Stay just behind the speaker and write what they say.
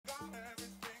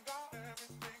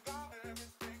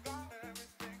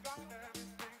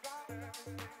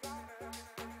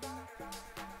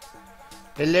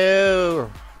Hello,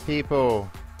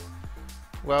 people.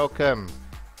 Welcome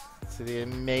to the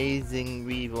Amazing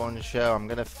Reborn Show. I'm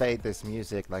gonna fade this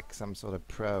music like some sort of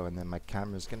pro, and then my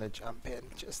camera's gonna jump in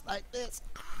just like this.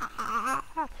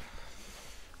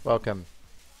 Welcome.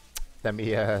 Let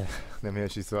me let me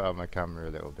actually sort out my camera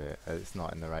a little bit. It's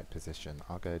not in the right position.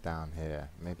 I'll go down here.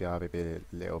 Maybe I'll be a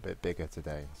little bit bigger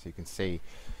today, so you can see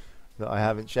that I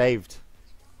haven't shaved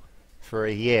for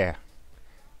a year.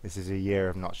 This is a year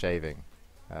of not shaving.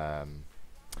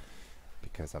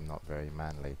 Because I'm not very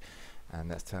manly. And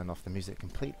let's turn off the music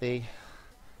completely.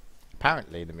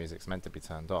 Apparently the music's meant to be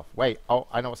turned off. Wait, oh,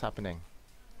 I know what's happening.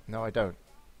 No, I don't.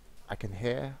 I can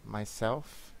hear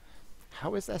myself.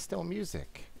 How is there still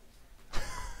music?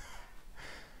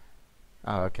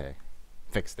 Oh, okay.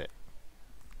 Fixed it.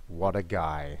 What a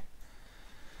guy.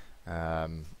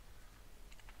 What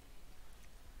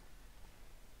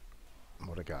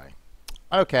a guy.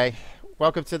 Okay,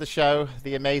 welcome to the show,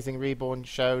 the Amazing Reborn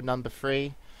Show number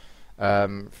 3.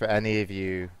 For any of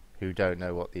you who don't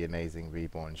know what the Amazing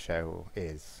Reborn Show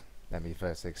is, let me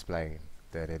first explain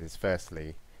that it is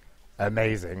firstly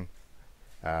amazing.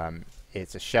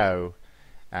 It's a show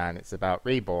and it's about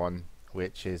Reborn,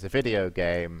 which is a video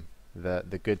game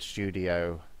that the Good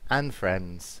Studio and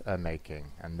friends are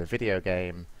making, and the video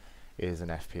game is an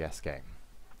FPS game.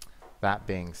 That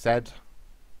being said,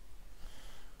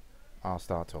 I'll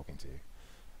start talking to you.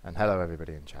 And hello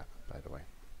everybody in chat, by the way.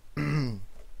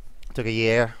 Took a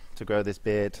year to grow this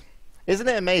beard. Isn't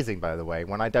it amazing, by the way,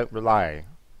 when I don't rely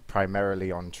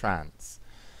primarily on trance,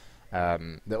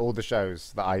 that all the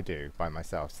shows that I do by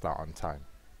myself start on time.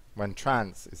 When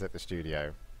trance is at the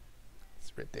studio,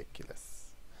 it's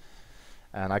ridiculous.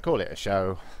 And I call it a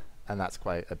show, and that's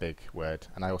quite a big word.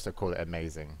 And I also call it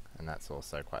amazing, and that's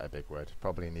also quite a big word.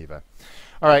 Probably neither.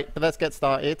 Alright, but let's get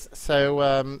started.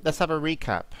 So let's have a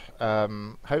recap.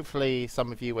 Hopefully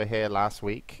some of you were here last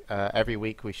week. Every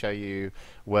week we show you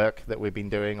work that we've been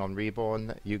doing on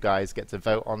Reborn. You guys get to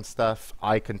vote on stuff.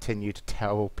 I continue to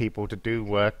tell people to do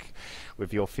work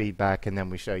with your feedback, and then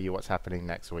we show you what's happening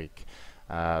next week.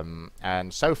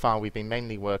 And so far we've been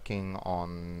mainly working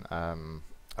on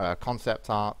concept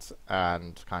art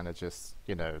and kind of just,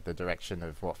 you know, the direction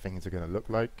of what things are going to look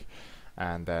like,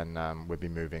 and then we'll be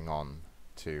moving on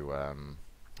to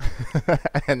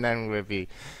and then we'll be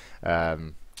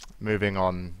moving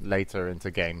on later into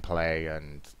gameplay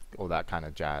and all that kind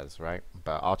of jazz, right?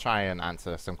 But I'll try and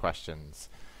answer some questions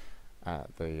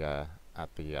at the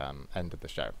end of the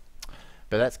show.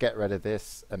 But let's get rid of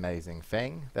this amazing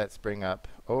thing. Let's bring up,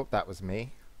 oh, that was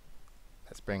me.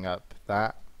 Let's bring up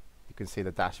that. You can see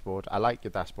the dashboard. I like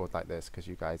your dashboard like this because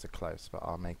you guys are close, but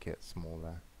I'll make it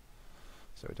smaller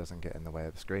so it doesn't get in the way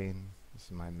of the screen. This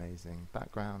is my amazing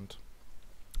background.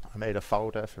 I made a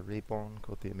folder for Reborn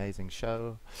called The Amazing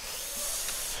Show.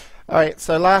 Alright,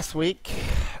 so last week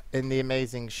in The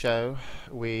Amazing Show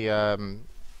we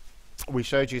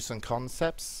showed you some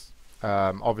concepts.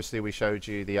 Obviously we showed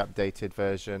you the updated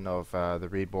version of the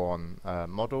Reborn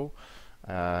model,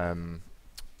 and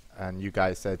you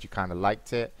guys said you kind of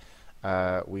liked it.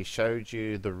 We showed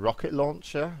you the rocket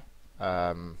launcher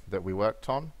that we worked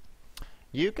on.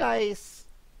 You guys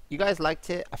liked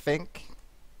it, I think.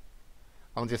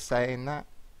 I'm just saying that.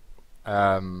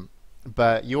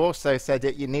 But you also said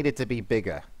that you needed to be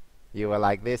bigger. You were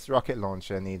like, this rocket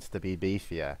launcher needs to be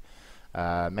beefier.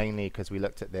 Mainly because we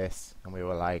looked at this and we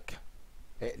were like,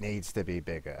 it needs to be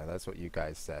bigger. That's what you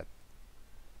guys said.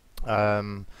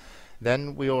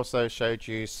 Then we also showed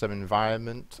you some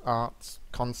environment art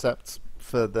concepts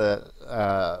for the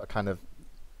kind of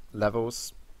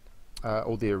levels,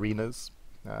 all the arenas.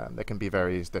 There can be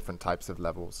various different types of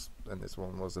levels, and this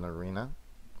one was an arena.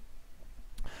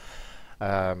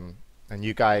 And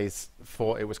you guys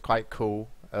thought it was quite cool.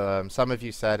 Some of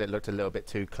you said it looked a little bit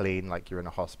too clean, like you're in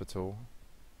a hospital.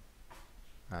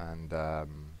 And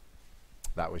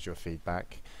that was your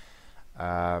feedback.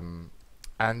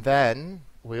 And then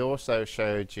we also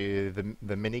showed you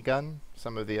the minigun,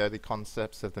 some of the early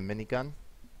concepts of the minigun.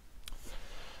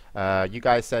 You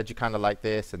guys said you kind of like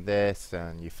this,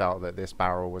 and you felt that this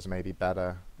barrel was maybe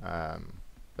better.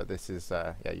 But this is,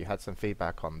 yeah, you had some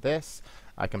feedback on this.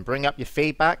 I can bring up your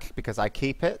feedback because I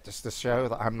keep it just to show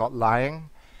that I'm not lying.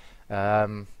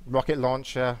 Rocket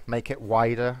launcher, make it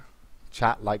wider.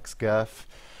 Chat likes girth.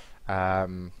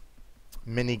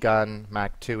 Minigun,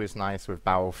 Mag 2 is nice with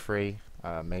barrel free.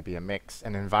 Maybe a mix.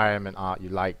 And environment art you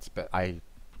liked, but I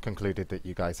concluded that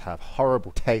you guys have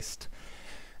horrible taste.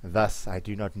 Thus, I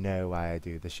do not know why I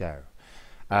do the show.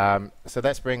 So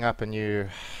let's bring up a new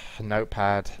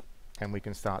notepad, and we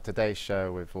can start today's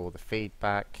show with all the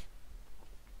feedback.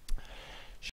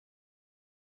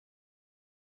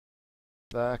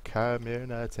 The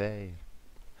community.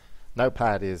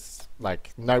 Notepad is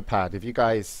like Notepad. If you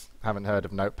guys haven't heard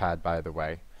of Notepad, by the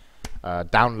way,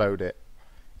 download it.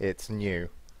 It's new,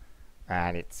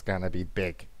 and it's gonna be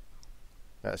big.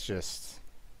 That's just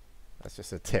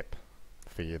a tip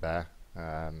for you there.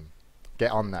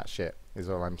 Get on that shit is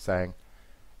all I'm saying.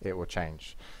 It will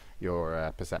change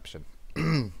your perception.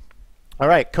 All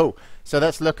right, cool. So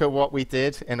let's look at what we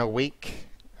did in a week,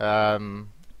 and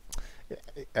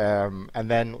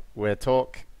then we'll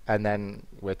talk, and then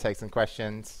we'll take some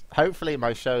questions. Hopefully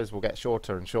my shows will get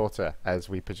shorter and shorter as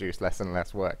we produce less and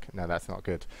less work. No, that's not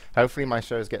good. Hopefully my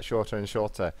shows get shorter and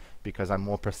shorter because I'm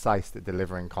more precise at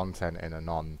delivering content in a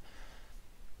non...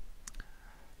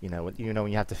 You know when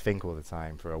you have to think all the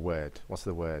time for a word. What's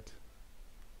the word?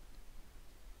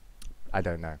 I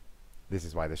don't know. This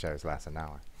is why the shows last an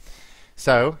hour.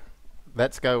 So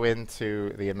let's go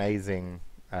into the amazing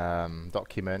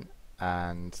document,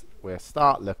 and we'll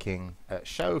start looking at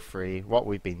show 3, what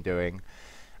we've been doing.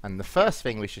 And the first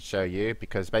thing we should show you,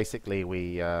 because basically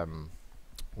we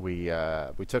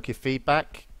took your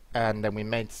feedback and then we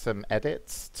made some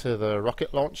edits to the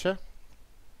rocket launcher.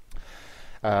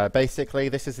 Basically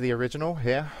this is the original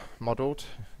here, modeled.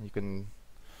 You can,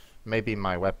 maybe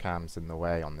my webcam's in the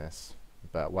way on this,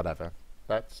 but whatever.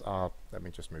 Let me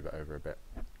just move it over a bit.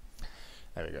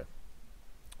 There we go.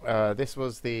 This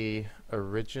was the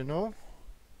original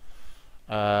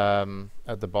at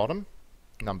the bottom,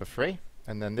 number 3,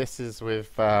 and then this is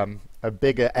with a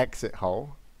bigger exit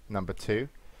hole, number 2.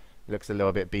 Looks a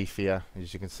little bit beefier,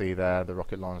 as you can see there, the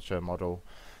rocket launcher model,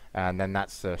 and then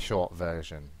that's a short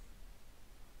version.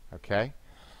 Okay,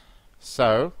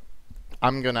 so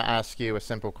I'm going to ask you a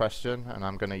simple question, and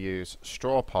I'm going to use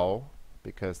straw poll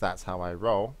because that's how I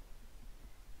roll.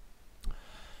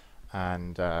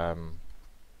 And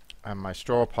my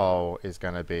straw poll is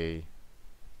going to be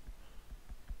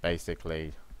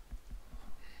basically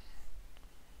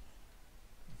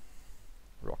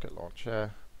rocket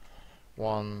launcher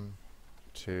 1,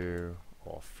 2,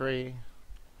 or 3.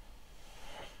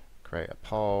 Create a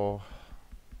poll.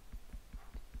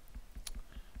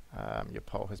 Your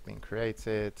poll has been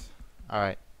created.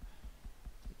 Alright,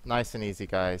 nice and easy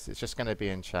guys. It's just going to be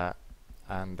in chat,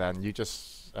 and then you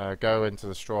just go into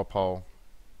the straw poll.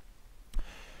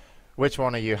 Which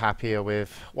one are you happier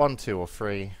with? 1, 2, or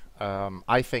 3?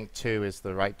 I think 2 is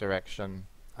the right direction.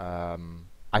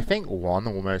 I think 1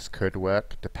 almost could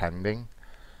work, depending,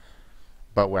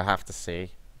 but we'll have to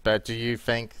see. But do you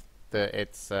think that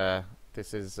it's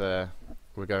we're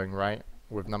going right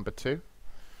with number 2?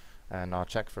 And I'll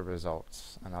check for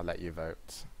results, and I'll let you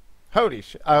vote. Holy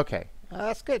shit! Okay,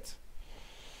 that's good.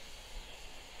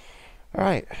 All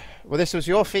right. Well, this is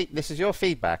your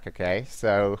feedback. Okay,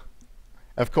 so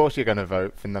of course you're going to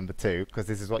vote for number 2 because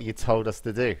this is what you told us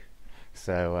to do.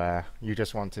 So you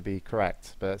just want to be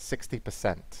correct, but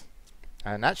 60%.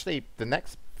 And actually, the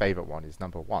next favorite one is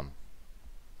number 1.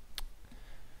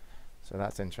 So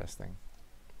that's interesting.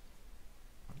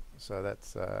 So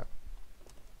that's.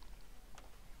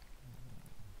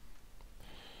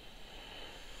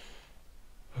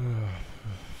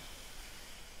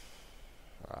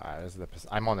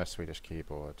 I'm on a Swedish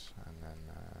keyboard, and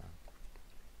then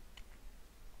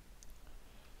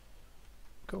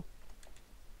cool.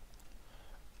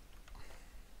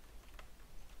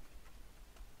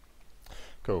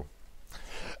 Cool.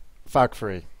 Fuck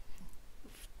free.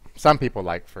 Some people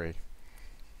like free.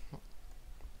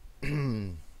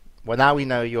 Well, now we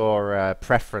know your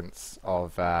preference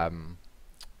of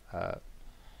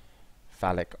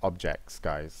phallic objects,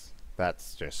 guys.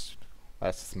 That's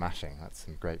smashing. That's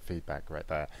some great feedback right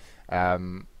there.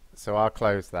 So I'll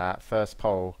close that. First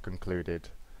poll concluded.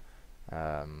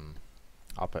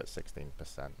 I'll put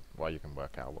 16%. Well, you can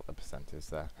work out what the percent is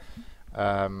there.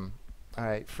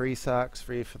 Alright, free sucks,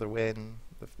 free for the win.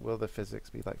 Will the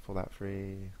physics be like Fallout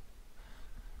 3?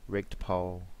 Rigged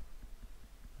poll.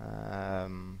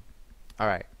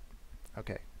 Alright.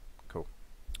 Okay. Cool.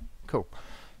 Cool.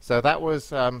 So that was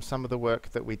some of the work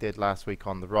that we did last week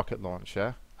on the rocket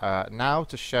launcher. Now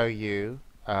to show you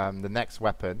the next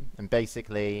weapon, and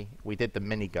basically we did the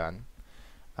minigun,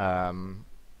 and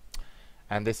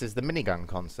this is the minigun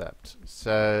concept.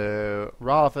 So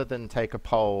rather than take a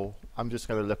poll, I'm just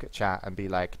going to look at chat and be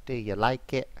like, do you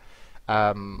like it?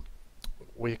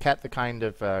 We kept the kind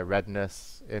of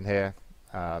redness in here,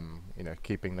 you know,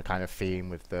 keeping the kind of theme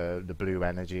with the blue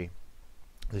energy.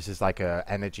 This is like a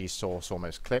energy source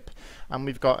almost clip, and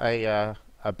we've got a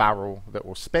barrel that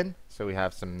will spin, so we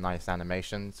have some nice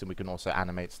animations, and we can also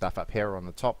animate stuff up here on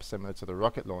the top similar to the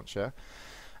rocket launcher.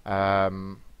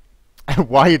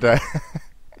 Wider.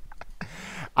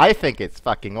 I think it's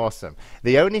fucking awesome.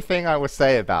 The only thing I would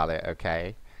say about it,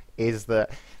 okay, is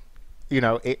that,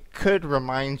 it could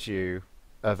remind you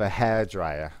of a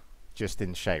hairdryer just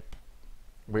in shape,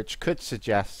 which could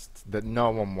suggest that no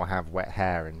one will have wet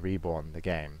hair in Reborn, the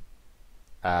game.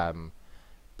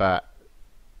 But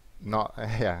not,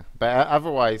 yeah. But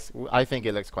otherwise, I think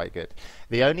it looks quite good.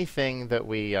 The only thing that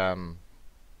we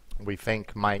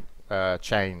think might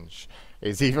change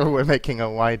is either we're making a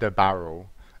wider barrel,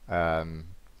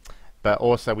 but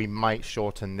also we might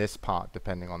shorten this part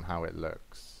depending on how it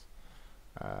looks.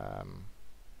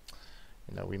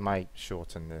 We might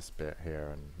shorten this bit here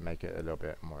and make it a little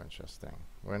bit more interesting.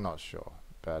 We're not sure,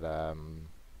 but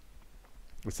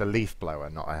it's a leaf blower,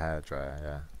 not a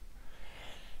hairdryer.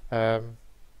 Yeah.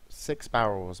 6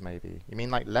 barrels, maybe. You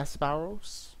mean like less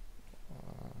barrels?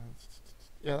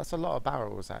 Yeah, that's a lot of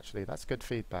barrels, actually. That's good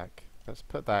feedback. Let's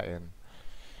put that in.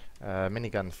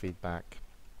 Minigun feedback.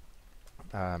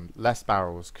 Less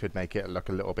barrels could make it look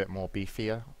a little bit more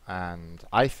beefier, and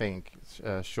I think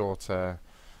shorter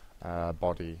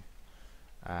body,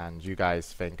 and you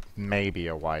guys think maybe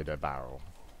a wider barrel,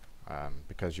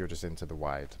 because you're just into the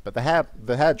wide. But the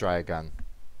hairdryer gun,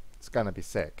 it's gonna be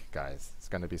sick, guys. It's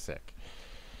gonna be sick.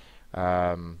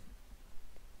 So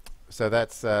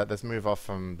let's move off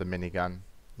from the minigun.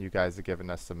 You guys are giving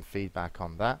us some feedback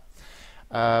on that.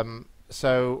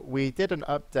 So we did an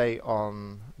update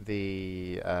on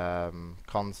the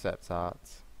concept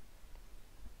art.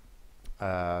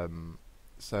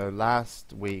 So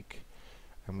last week,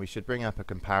 and we should bring up a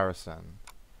comparison.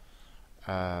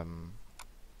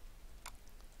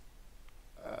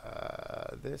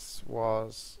 This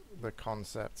was the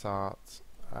concept art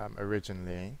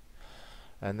originally,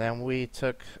 and then we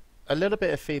took a little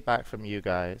bit of feedback from you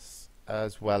guys,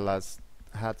 as well as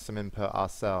had some input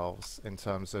ourselves in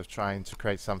terms of trying to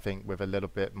create something with a little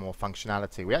bit more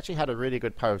functionality. We actually had a really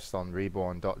good post on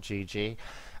reborn.gg,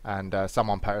 and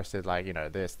someone posted like,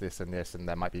 this, and this, and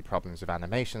there might be problems with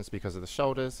animations because of the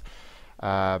shoulders.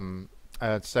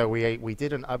 So we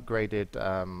did an upgraded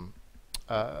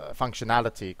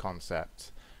functionality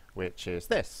concept, which is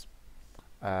this.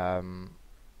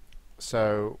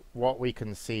 So what we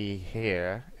can see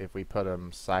here, if we put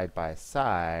them side by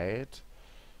side,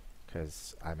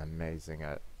 because I'm amazing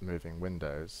at moving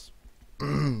windows,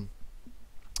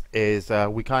 is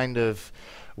we kind of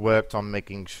worked on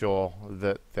making sure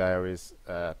that there is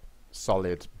a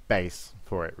solid base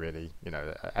for it, really.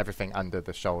 Everything under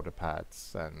the shoulder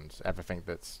pads and everything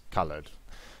that's colored.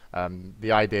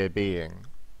 The idea being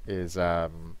is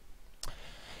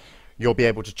you'll be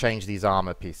able to change these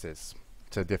armor pieces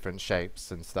to different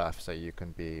shapes and stuff, so you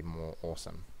can be more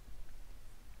awesome.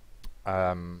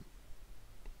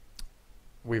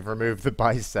 We've removed the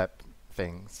bicep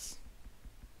things.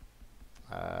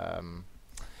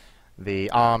 The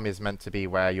arm is meant to be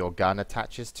where your gun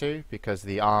attaches to, because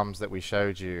the arms that we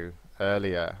showed you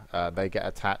earlier, they get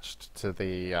attached to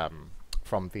the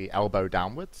from the elbow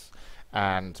downwards,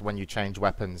 and when you change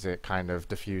weapons it kind of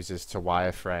diffuses to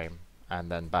wireframe and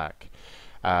then back.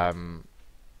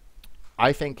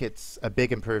 I think it's a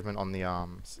big improvement on the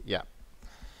arms. Yeah.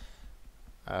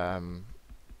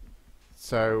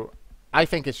 So I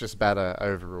think it's just better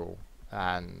overall,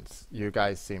 and you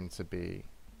guys seem to be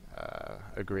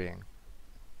agreeing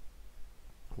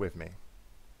with me.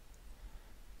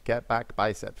 Get back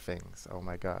bicep things. Oh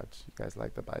my god, you guys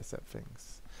like the bicep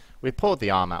things. We pulled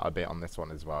the arm out a bit on this one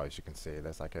as well, as you can see.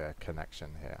 There's like a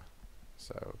connection here.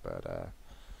 So, but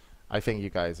I think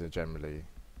you guys are generally...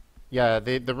 Yeah,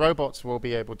 the robots will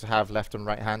be able to have left and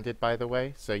right-handed, by the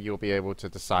way, so you'll be able to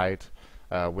decide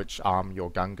which arm your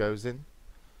gun goes in.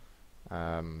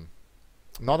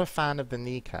 Not a fan of the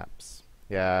kneecaps.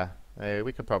 Yeah,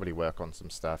 we could probably work on some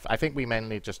stuff. I think we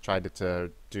mainly just tried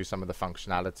to do some of the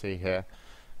functionality here,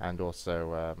 and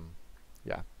also,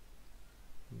 yeah,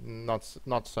 not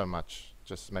so much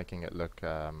just making it look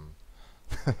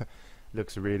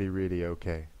looks really, really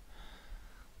okay.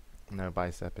 No,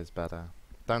 bicep is better.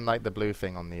 Don't like the blue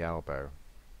thing on the elbow.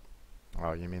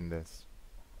 Oh, you mean this?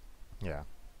 Yeah.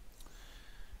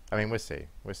 I mean, we'll see.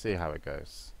 We'll see how it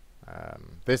goes.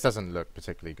 This doesn't look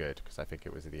particularly good, because I think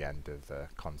it was at the end of the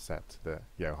concept that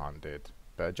Johan did.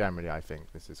 But generally, I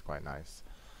think this is quite nice,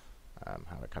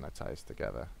 how it kind of ties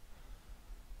together.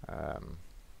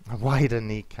 Wider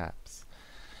kneecaps.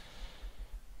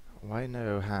 Why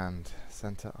no hand?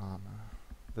 Center armor.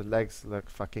 The legs look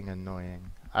fucking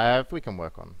annoying. We can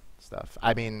work on stuff.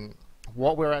 I mean,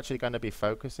 what we're actually going to be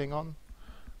focusing on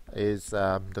is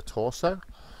the torso.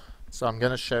 So I'm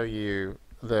going to show you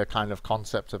the kind of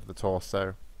concept of the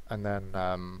torso, and then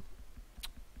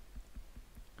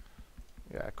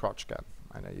yeah, crotch gun.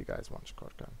 I know you guys want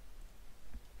shotgun.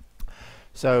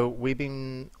 So we've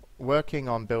been working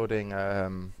on building a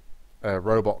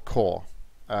robot core.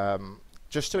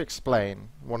 Just to explain,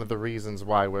 one of the reasons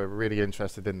why we're really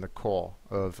interested in the core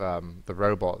of the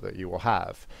robot that you will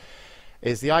have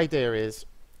is the idea is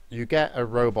you get a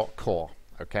robot core,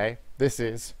 okay? This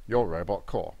is your robot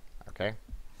core, okay?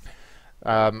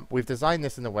 We've designed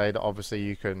this in a way that obviously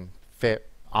you can fit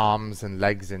arms and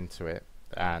legs into it,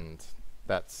 and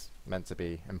that's meant to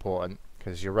be important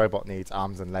because your robot needs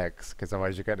arms and legs, because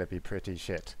otherwise you're going to be pretty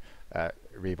shit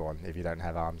Reborn if you don't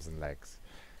have arms and legs.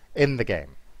 In the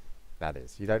game, that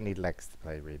is. You don't need legs to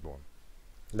play Reborn.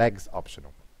 Legs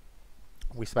optional.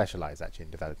 We specialize actually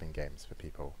in developing games for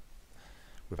people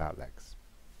without legs.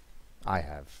 I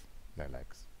have no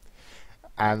legs.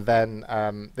 And then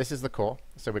this is the core.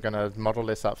 So we're going to model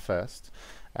this up first,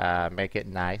 make it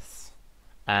nice,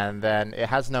 and then it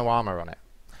has no armor on it.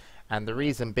 And the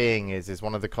reason being is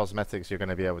one of the cosmetics you're going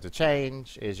to be able to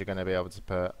change is you're going to be able to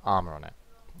put armor on it.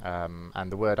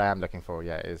 And the word I am looking for,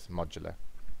 is modular.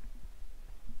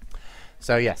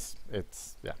 So yes,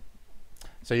 it's,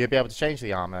 So you'll be able to change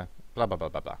the armor, blah, blah, blah,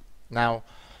 blah, blah. Now,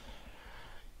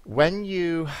 when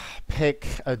you pick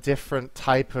a different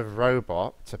type of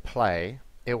robot to play,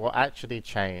 it will actually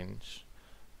change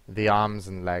the arms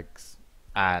and legs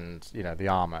and, the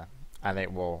armor, and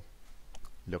it will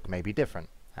look maybe different,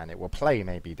 and it will play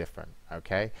maybe different,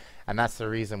 okay? And that's the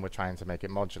reason we're trying to make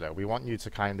it modular. We want you to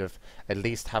kind of at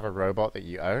least have a robot that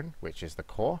you own, which is the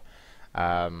core,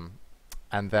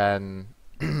 and then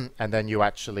and then you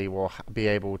actually will be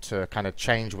able to kind of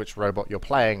change which robot you're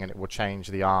playing, and it will change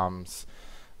the arms,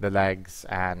 the legs,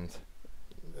 and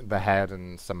the head,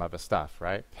 and some other stuff,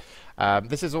 right?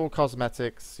 This is all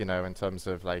cosmetics, in terms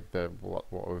of like what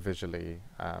will visually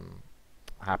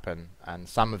happen, and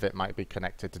some of it might be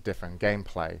connected to different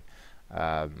gameplay,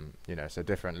 so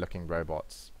different looking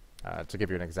robots. To give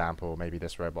you an example, maybe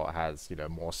this robot has,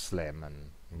 more slim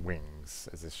and wings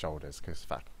as his shoulders, because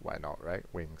fuck, why not, right?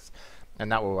 Wings. And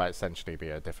that will essentially be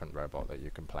a different robot that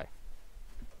you can play.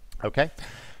 Okay,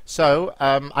 so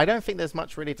I don't think there's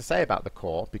much really to say about the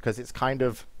core, because it's kind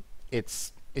of,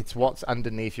 it's what's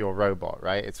underneath your robot,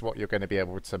 right? It's what you're going to be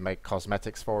able to make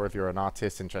cosmetics for if you're an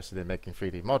artist interested in making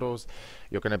 3D models.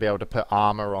 You're going to be able to put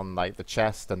armor on like the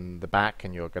chest and the back,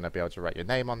 and you're going to be able to write your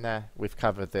name on there. We've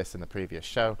covered this in the previous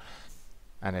show,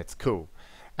 and it's cool.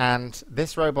 And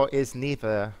this robot is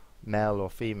neither male or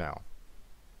female.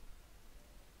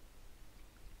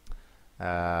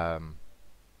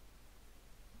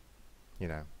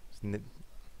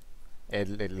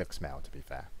 It looks male, to be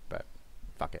fair, but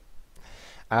fuck it.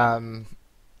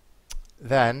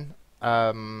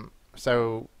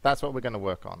 So that's what we're going to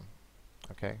work on.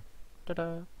 Okay.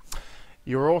 Ta-da.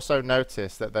 You'll also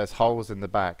notice that there's holes in the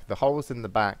back. The holes in the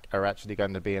back are actually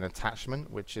going to be an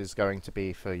attachment, which is going to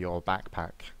be for your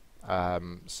backpack.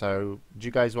 So do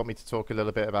you guys want me to talk a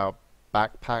little bit about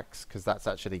backpacks? Because that's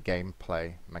actually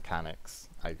gameplay mechanics,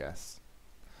 I guess.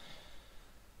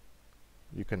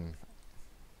 You can,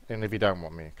 and if you don't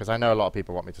want me, because I know a lot of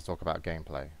people want me to talk about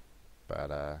gameplay,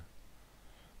 but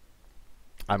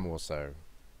I'm also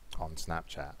on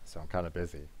Snapchat, so I'm kind of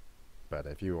busy. But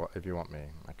if you want me,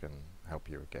 I can help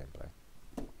you with gameplay.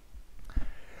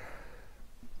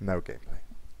 No gameplay.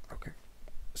 Okay.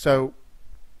 So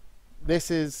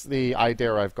this is the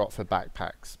idea I've got for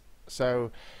backpacks.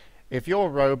 So if your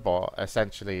robot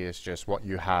essentially is just what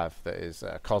you have that is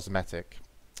cosmetic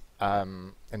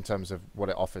in terms of what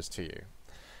it offers to you,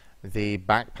 the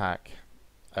backpack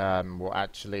will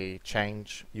actually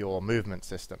change your movement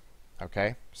system.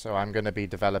 Okay, so I'm going to be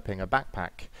developing a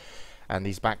backpack, and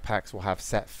these backpacks will have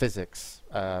set physics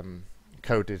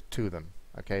coded to them.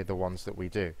 Okay, the ones that we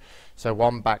do. So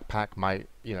one backpack might,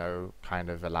 kind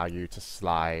of allow you to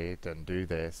slide and do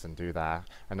this and do that.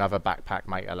 Another backpack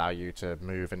might allow you to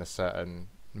move in a certain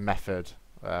method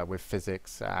with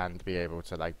physics and be able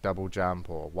to like double jump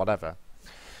or whatever.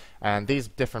 And these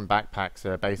different backpacks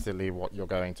are basically what you're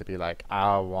going to be like,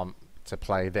 I want to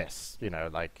play this,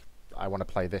 like I want to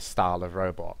play this style of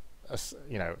robot,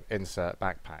 insert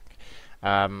backpack.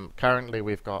 Currently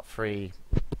we've got 3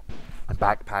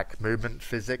 backpack movement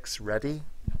physics ready.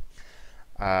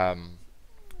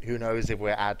 Who knows if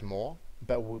we'll add more,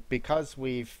 but because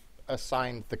we've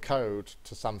assigned the code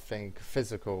to something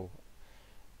physical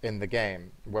in the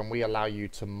game, when we allow you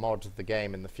to mod the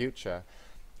game in the future,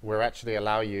 we'll actually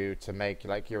allow you to make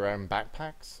like your own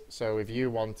backpacks. So if you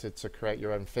wanted to create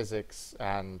your own physics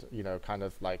and kind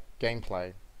of like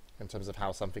gameplay in terms of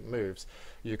how something moves,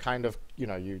 you kind of,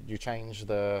 you change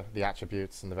the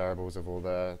attributes and the variables of all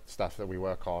the stuff that we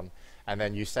work on, and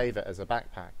then you save it as a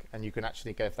backpack, and you can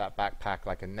actually give that backpack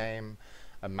like a name,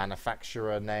 a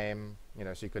manufacturer name,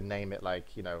 so you could name it like,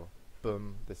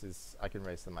 boom, I can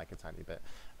raise the mic a tiny bit.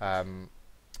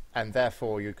 And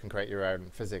therefore you can create your own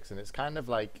physics, and it's kind of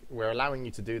like we're allowing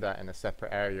you to do that in a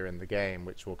separate area in the game,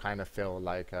 which will kind of feel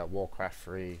like a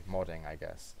Warcraft-free modding, I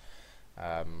guess.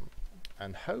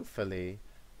 And hopefully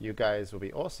you guys will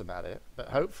be awesome at it, but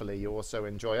hopefully you also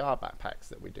enjoy our backpacks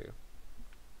that we do.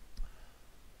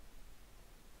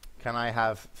 Can I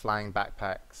have flying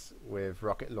backpacks with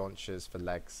rocket launchers for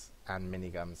legs and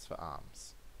miniguns for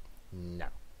arms? No.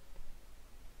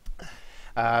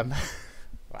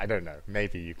 I don't know.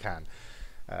 Maybe you can.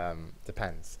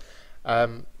 Depends.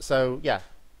 So yeah,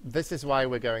 this is why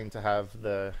we're going to have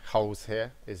the holes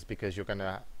here, is because you're going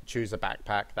to choose a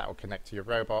backpack that will connect to your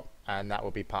robot, and that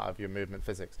will be part of your movement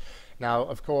physics. Now,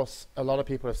 of course, a lot of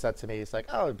people have said to me, it's like,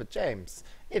 oh, but James,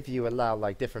 if you allow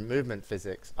like different movement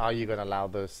physics, are you going to allow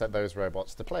those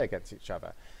robots to play against each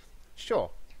other?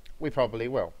 Sure, we probably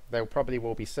will. There probably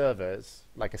will be servers,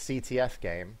 like a CTF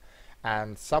game,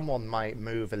 and someone might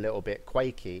move a little bit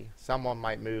Quakey, someone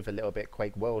might move a little bit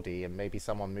Quake Worldy, and maybe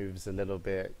someone moves a little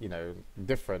bit,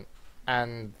 different,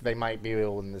 and they might be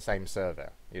all in the same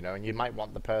server, and you might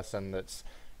want the person that's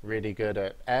really good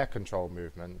at air control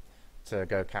movement to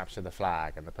go capture the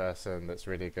flag, and the person that's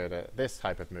really good at this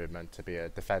type of movement to be a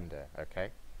defender, okay?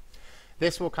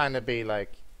 This will kind of be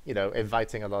like,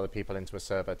 inviting a lot of people into a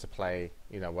server to play,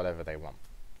 whatever they want.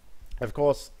 Of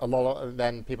course,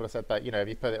 then people have said that, if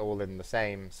you put it all in the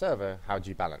same server, how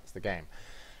do you balance the game?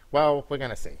 Well, we're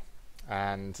going to see.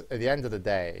 And at the end of the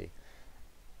day,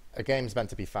 a game's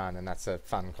meant to be fun, and that's a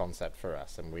fun concept for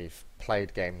us. And we've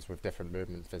played games with different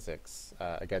movement physics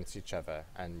against each other,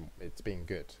 and it's been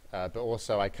good. But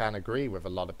also, I can agree with a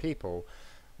lot of people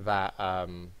that,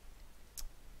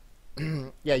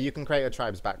 yeah, you can create a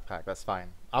tribe's backpack, that's fine.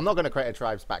 I'm not going to create a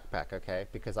tribe's backpack, okay,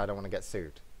 because I don't want to get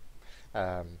sued.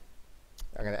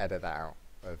 I'm going to edit that out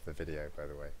of the video, by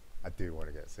the way. I do want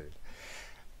to get sued.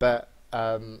 But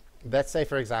let's say,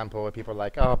 for example, where people are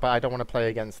like, oh, but I don't want to play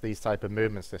against these type of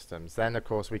movement systems. Then, of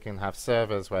course, we can have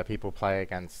servers where people play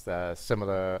against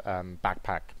similar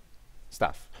backpack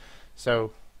stuff.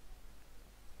 So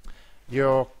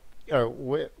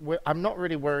I'm not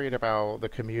really worried about the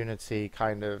community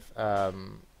kind of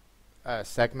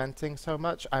segmenting so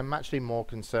much. I'm actually more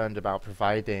concerned about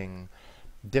providing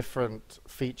different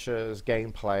features,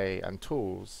 gameplay, and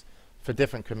tools for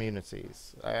different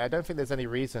communities. I don't think there's any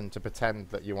reason to pretend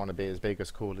that you want to be as big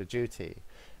as Call of Duty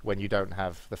when you don't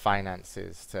have the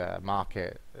finances to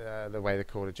market the way the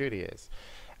Call of Duty is.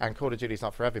 And Call of Duty is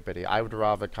not for everybody. I would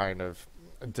rather kind of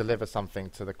deliver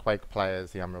something to the Quake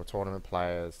players, the Unreal Tournament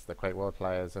players, the Quake World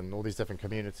players, and all these different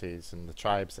communities and the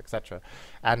tribes, etc.,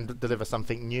 and deliver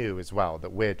something new as well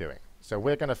that we're doing. So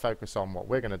we're going to focus on what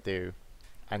we're going to do,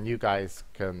 and you guys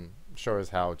can sure as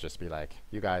hell just be like,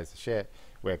 you guys are shit,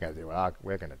 we're going to do what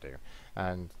we're going to do.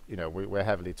 And, we're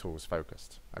heavily tools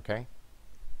focused, okay?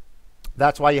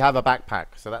 That's why you have a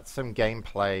backpack. So that's some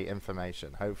gameplay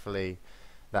information. Hopefully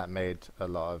that made a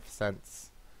lot of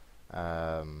sense.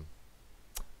 And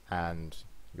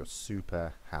you're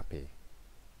super happy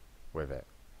with it.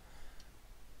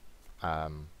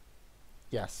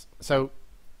 Yes, so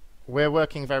we're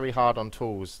working very hard on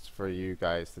tools for you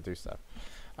guys to do stuff.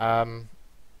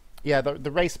 Yeah, the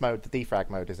race mode, the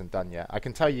defrag mode isn't done yet. I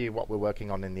can tell you what we're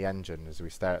working on in the engine as we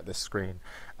stare at this screen.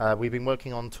 We've been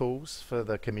working on tools for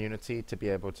the community to be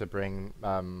able to bring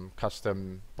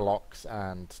custom blocks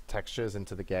and textures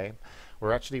into the game.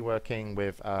 We're actually working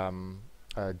with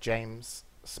James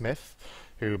Smith,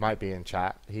 who might be in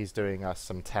chat. He's doing us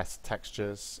some test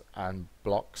textures and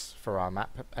blocks for our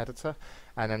map editor.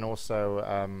 And then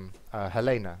also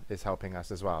Helena is helping us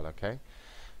as well, okay?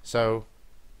 So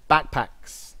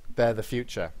backpacks, they're the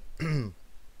future.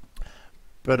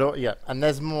 But yeah, and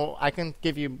there's more. I can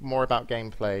give you more about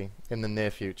gameplay in the near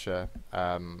future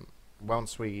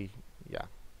once we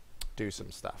do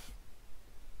some stuff.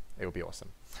 It will be awesome.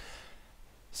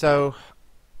 So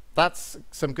that's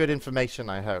some good information,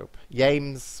 I hope.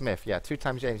 James Smith, yeah, 2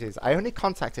 times James. I only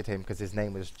contacted him because his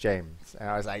name was James, and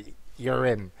I was like, you're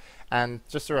in. And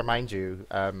just to remind you,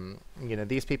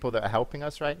 these people that are helping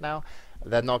us right now,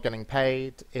 they're not getting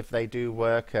paid. If they do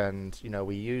work and,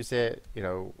 we use it,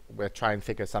 we're trying to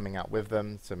figure something out with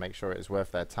them to make sure it's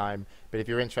worth their time. But if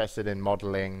you're interested in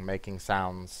modeling, making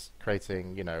sounds,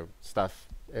 creating, stuff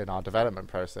in our development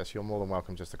process, you're more than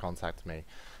welcome just to contact me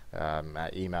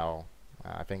at email.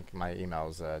 I think my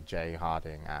email's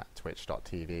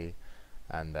jharding@twitch.tv.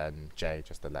 and then J,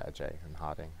 just the letter J, and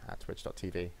Harding at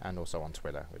twitch.tv, and also on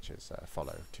Twitter, which is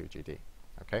follow 2GD.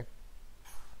 Okay?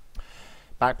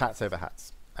 Backpats over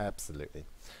hats. Absolutely.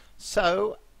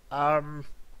 So,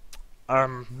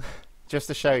 just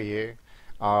to show you,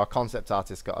 our concept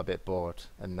artist got a bit bored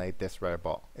and made this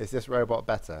robot. Is this robot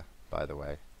better, by the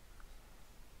way?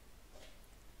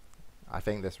 I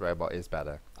think this robot is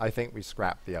better. I think we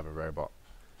scrap the other robot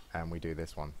and we do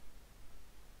this one.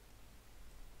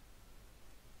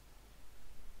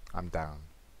 I'm down.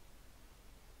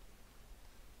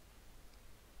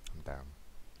 I'm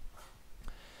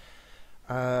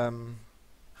down.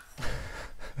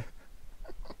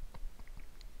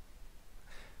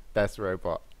 Best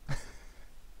robot.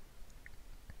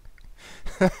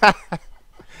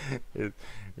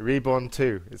 Reborn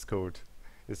 2 is called.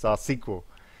 It's our sequel.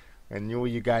 And all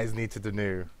you guys need to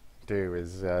do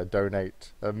is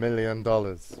donate $1 million,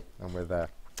 and we're there.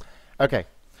 Okay,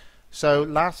 so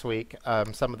last week,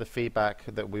 some of the feedback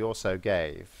that we also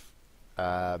gave,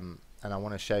 and I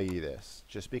want to show you this,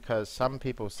 just because some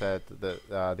people said that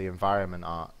the environment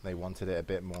art, they wanted it a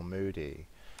bit more moody.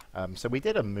 So we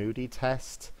did a moody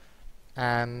test,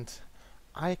 and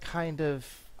I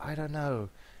don't know.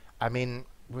 I mean,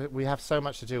 we have so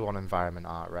much to do on environment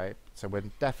art, right? So we're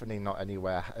definitely not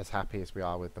anywhere as happy as we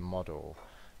are with the model.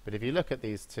 But if you look at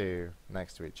these two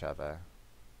next to each other,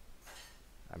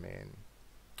 I mean,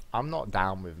 I'm not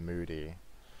down with moody.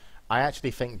 I actually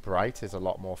think bright is a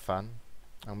lot more fun,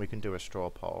 and we can do a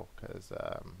straw poll, because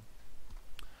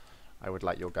I would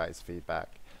like your guys'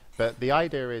 feedback. But the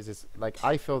idea is like,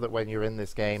 I feel that when you're in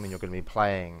this game and you're going to be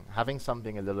playing, having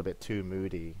something a little bit too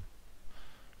moody,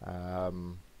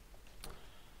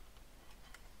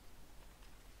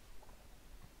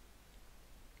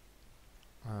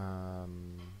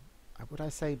 would I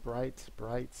say bright?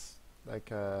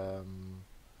 Like,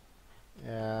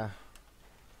 yeah.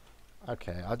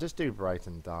 Okay, I'll just do bright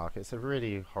and dark. It's a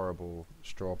really horrible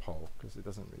straw poll, because it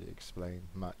doesn't really explain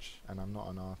much, and I'm not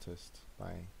an artist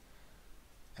by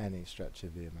any stretch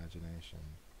of the imagination.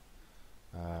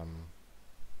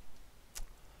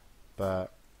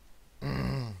 But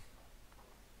I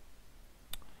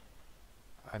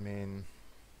mean,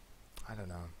 I don't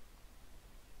know.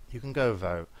 You can go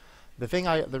vote.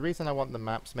 The reason I want the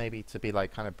maps maybe to be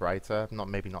like kind of brighter,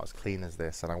 maybe not as clean as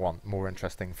this, and I want more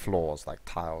interesting floors like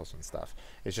tiles and stuff,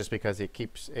 is just because it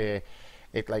keeps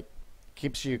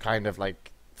keeps you kind of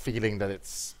like feeling that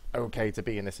it's okay to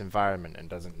be in this environment, and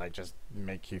doesn't like just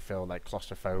make you feel like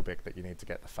claustrophobic that you need to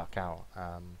get the fuck out.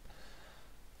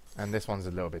 And this one's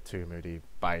a little bit too moody.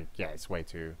 It's way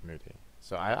too moody.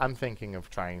 So I'm thinking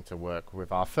of trying to work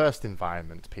with our first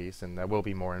environment piece, and there will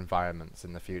be more environments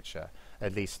in the future.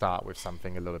 At least start with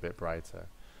something a little bit brighter.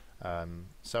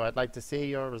 So I'd like to see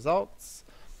your results.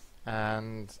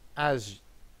 And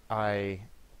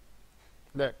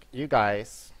look, you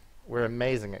guys, we're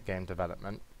amazing at game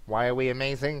development. Why are we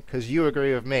amazing? Because you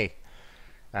agree with me.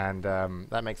 And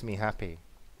that makes me happy.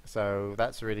 So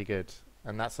that's really good.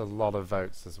 And that's a lot of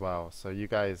votes as well. So you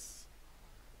guys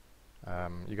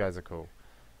are cool.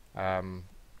 And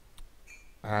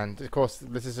of course,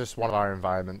 this is just one of our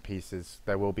environment pieces.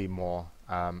 There will be more,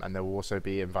 and there will also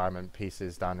be environment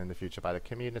pieces done in the future by the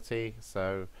community.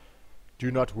 So do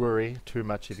not worry too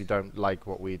much if you don't like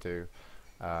what we do.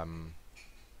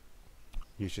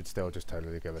 You should still just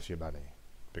totally give us your money,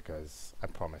 because I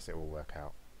promise it will work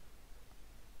out.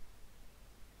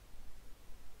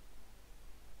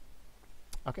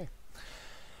 Okay.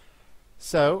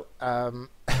 So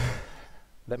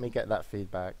let me get that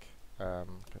feedback,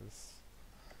 because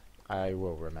I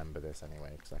will remember this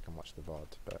anyway, because I can watch the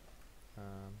VOD. But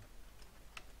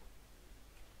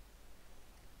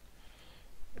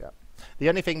yeah, the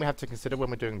only thing we have to consider when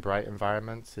we're doing bright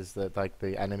environments is that like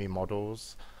the enemy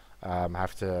models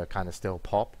have to kind of still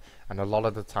pop, and a lot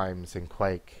of the times in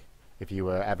Quake, if you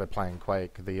were ever playing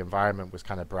Quake, the environment was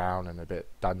kind of brown and a bit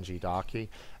dungy,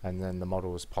 darky, and then the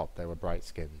models popped, they were bright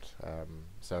skinned.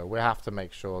 So we have to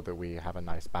make sure that we have a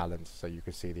nice balance so you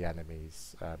can see the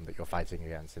enemies that you're fighting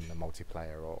against in the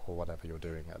multiplayer or whatever you're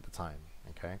doing at the time.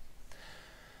 Okay.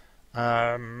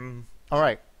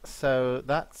 Alright, so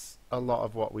that's a lot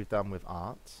of what we've done with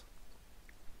art.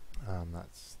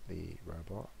 That's the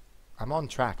robot. I'm on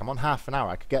track. I'm on half an hour.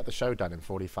 I could get the show done in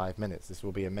 45 minutes. This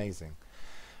will be amazing.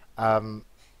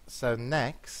 So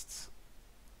next,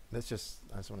 I just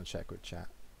want to check with chat.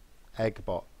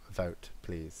 Eggbot vote,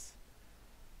 please.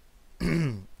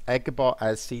 Eggbot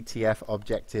as CTF,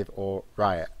 objective, or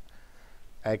riot.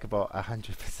 Eggbot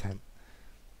 100%.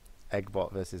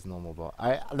 Eggbot versus normal bot.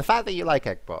 The fact that you like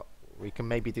Eggbot, we can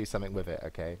maybe do something with it,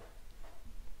 okay?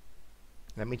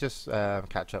 Let me just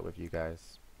catch up with you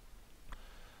guys.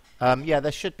 Yeah,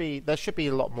 there should be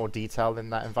a lot more detail in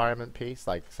that environment piece,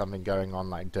 like something going on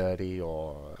like dirty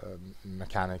or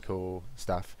mechanical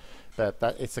stuff. But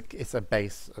that it's a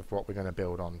base of what we're going to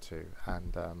build onto,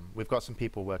 and we've got some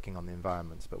people working on the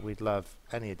environments, but we'd love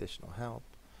any additional help.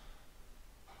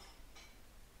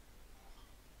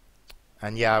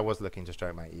 And yeah, I was looking to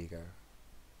stroke my ego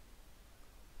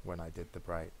when I did the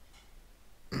bright.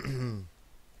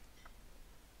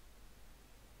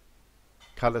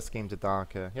 Color schemes are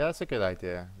darker. Yeah, that's a good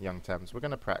idea, Young Thames. We're going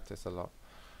to practice a lot.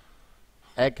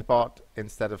 Eggbot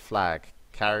instead of flag.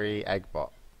 Carry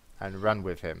Eggbot and run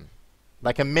with him.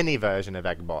 Like a mini version of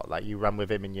Eggbot. Like you run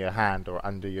with him in your hand or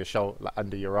under your shoulder, like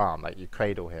under your arm. Like you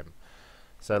cradle him.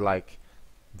 So like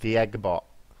the Eggbot,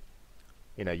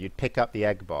 you know, you'd pick up the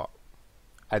Eggbot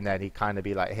and then he'd kind of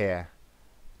be like here.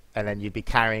 And then you'd be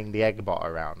carrying the Eggbot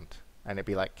around. And it'd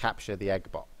be like capture the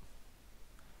Eggbot.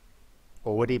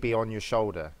 Or would he be on your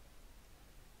shoulder?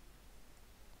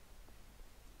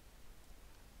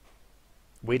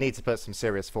 We need to put some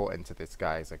serious thought into this,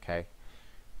 guys, okay?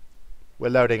 We're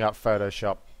loading up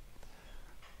Photoshop.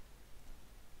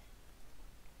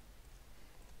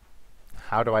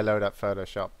 How do I load up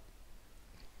Photoshop?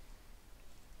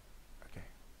 Okay.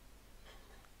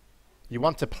 You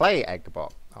want to play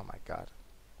Eggbot? Oh my god.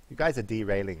 You guys are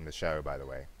derailing the show, by the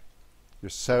way.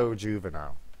 You're so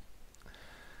juvenile.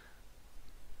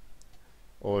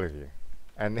 All of you.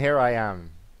 And here I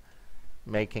am,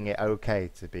 making it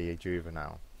okay to be a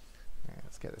juvenile. Yeah,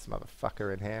 let's get this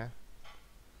motherfucker in here.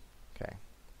 Okay.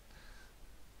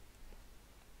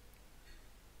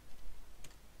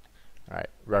 Alright,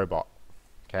 robot.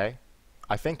 Okay.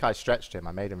 I think I stretched him.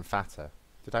 I made him fatter.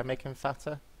 Did I make him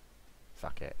fatter?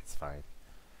 Fuck it, it's fine.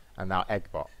 And now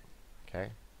Eggbot. Okay.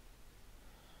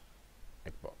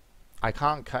 Eggbot. I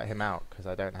can't cut him out because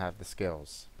I don't have the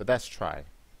skills. But let's try.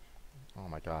 Oh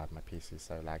my god, my PC is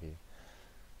so laggy.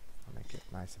 I'll make it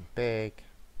nice and big.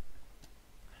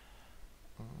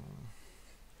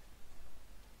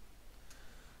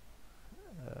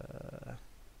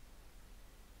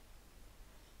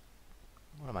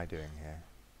 What am I doing here?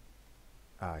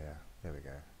 Oh yeah, there we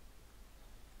go.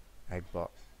 Eggbot.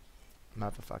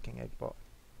 Motherfucking Eggbot.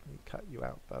 Let me cut you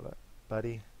out,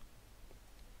 buddy.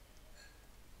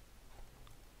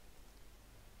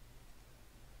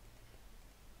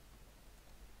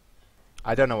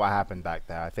 I don't know what happened back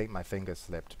there. I think my finger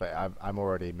slipped, but I'm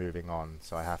already moving on,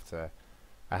 so I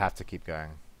have to keep going.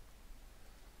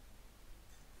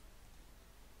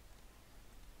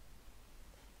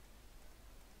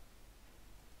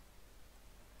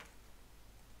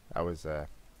 I was I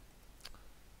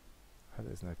hope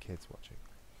there's no kids watching.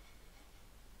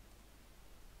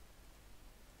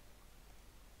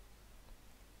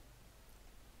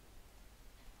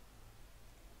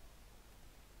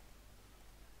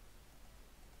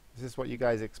 Is this what you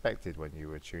guys expected when you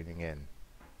were tuning in?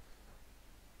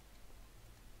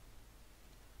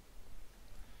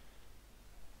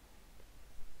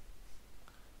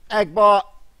 Eggbot!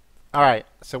 Alright,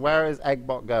 so where is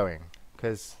Eggbot going?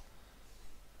 Because...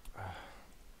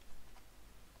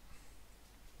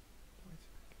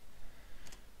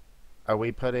 are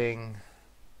we putting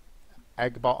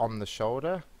Eggbot on the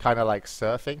shoulder? Kind of like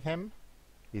surfing him?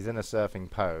 He's in a surfing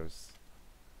pose.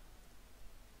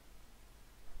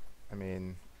 I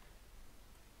mean,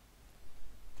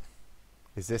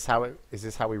 is this how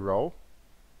we roll?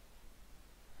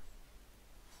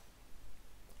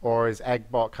 Or is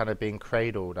Eggbot kind of being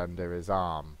cradled under his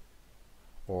arm?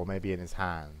 Or maybe in his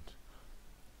hand?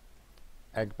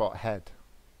 Eggbot head.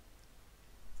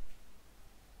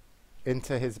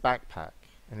 Into his backpack,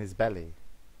 in his belly.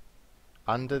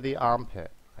 Under the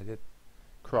armpit. I did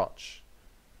crotch.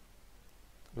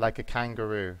 Like a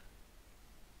kangaroo.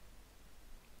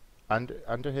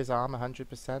 Under his arm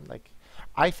 100%. Like,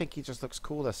 I think he just looks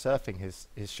cooler surfing his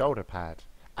shoulder pad.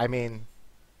 I mean,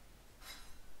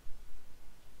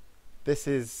 this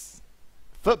is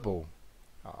football.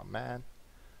 Oh man,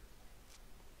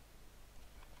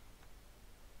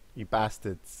 you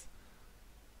bastards.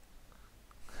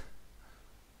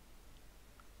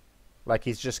 Like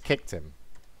he's just kicked him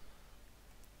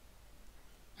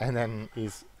and then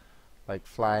he's like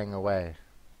flying away.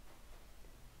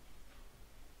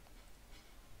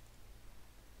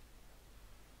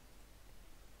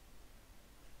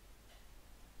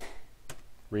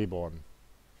 Reborn.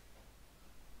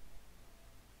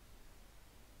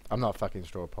 I'm not fucking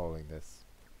straw polling this.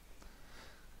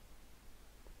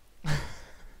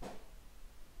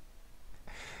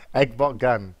 Eggbot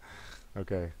gun.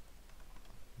 Okay.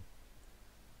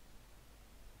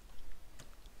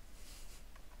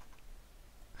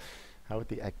 How would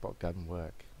the egg bot gun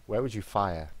work? Where would you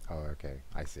fire? Oh, okay,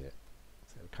 I see it.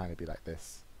 So it would kind of be like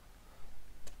this.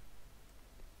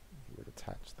 You would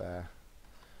attach there.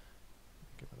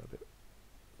 Give it a little bit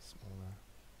smaller.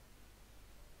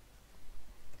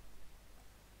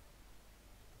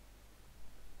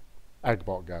 Egg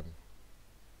bot gun.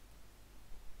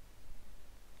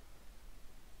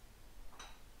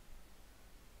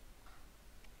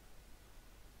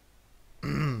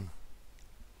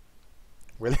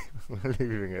 We're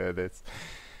leaving it at this.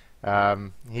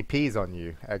 He pees on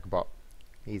you, Eggbot.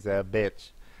 He's a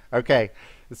bitch. Okay,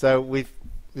 so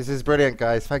this is brilliant,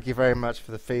 guys. Thank you very much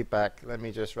for the feedback. Let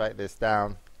me just write this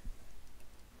down.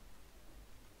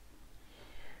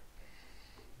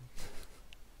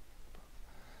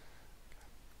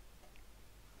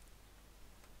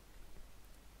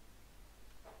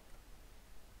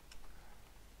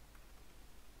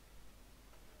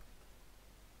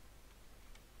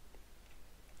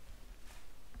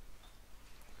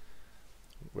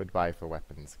 Would buy for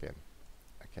weapon skin.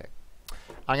 Okay.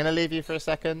 I'm going to leave you for a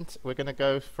second. We're going to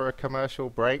go for a commercial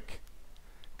break.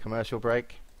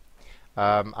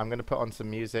 I'm going to put on some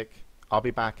music. I'll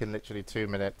be back in literally 2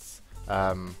 minutes.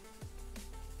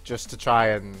 Just to try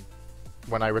and,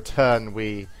 when I return,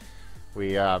 we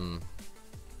have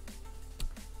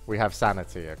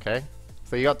sanity, okay?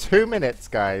 So you got 2 minutes,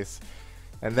 guys,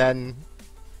 and then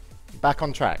back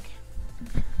on track.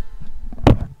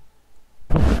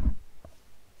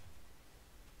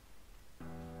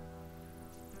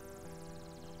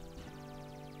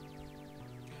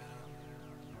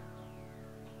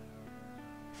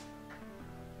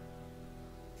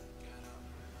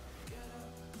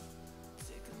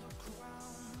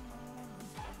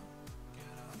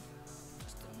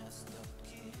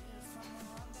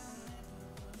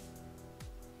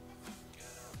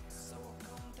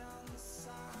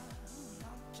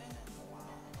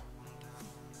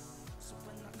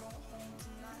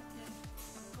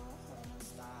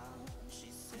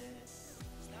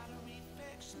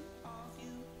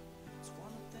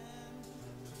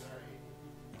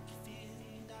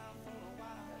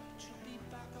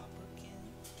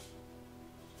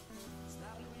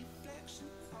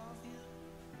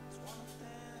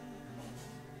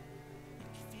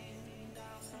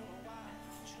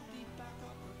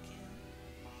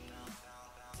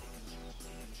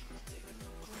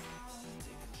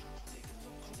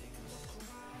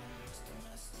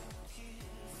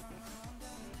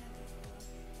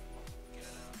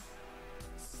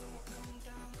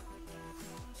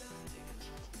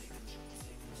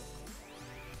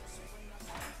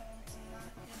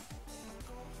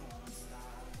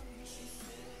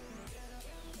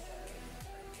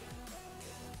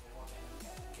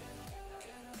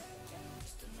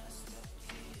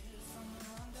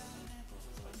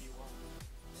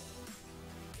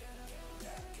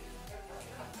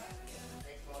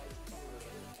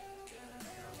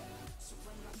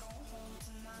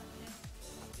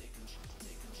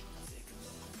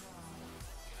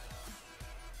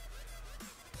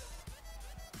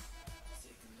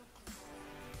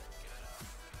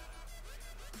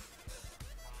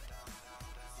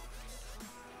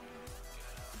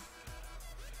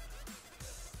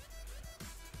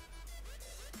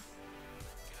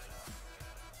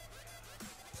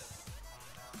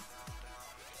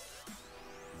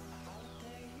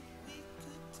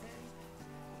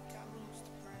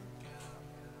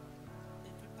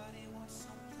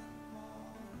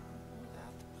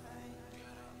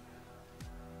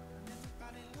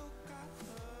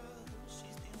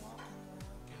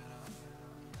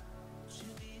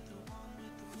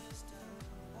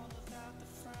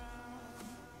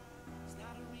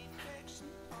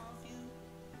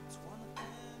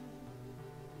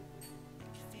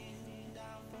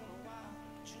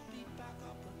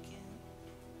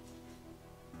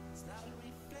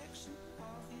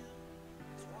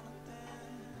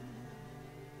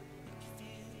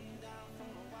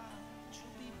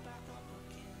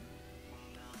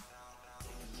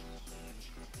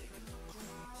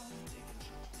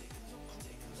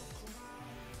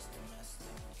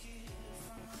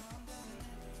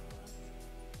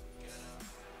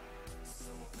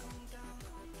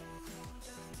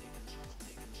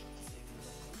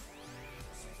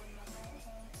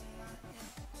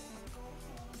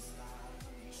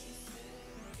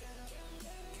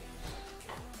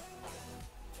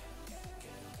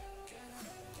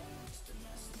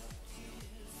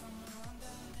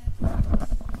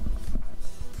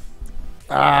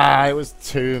 It was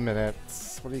 2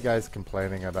 minutes. What are you guys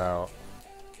complaining about?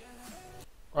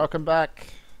 Welcome back.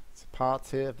 It's part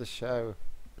 2 of the show,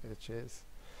 bitches.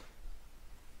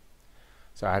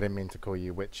 Sorry, I didn't mean to call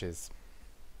you witches.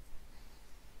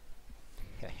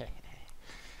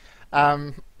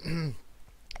 um,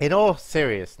 in all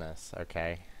seriousness,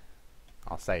 okay,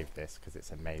 I'll save this because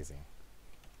it's amazing.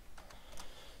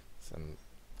 Some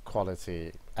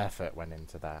quality effort went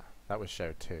into that. That was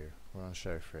show 2. We're on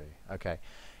show 3. Okay.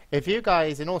 If you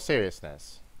guys, in all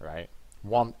seriousness, right,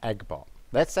 want Eggbot,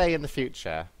 let's say in the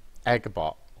future,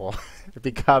 Eggbot, or it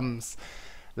becomes,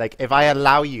 like, if I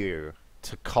allow you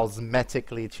to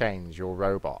cosmetically change your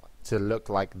robot to look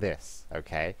like this,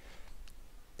 okay,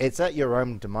 it's at your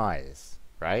own demise,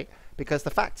 right? Because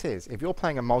the fact is, if you're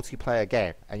playing a multiplayer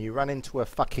game and you run into a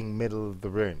fucking middle of the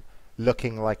room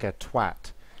looking like a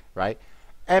twat, right,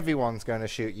 everyone's going to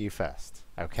shoot you first,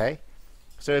 okay?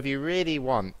 So if you really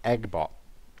want Eggbot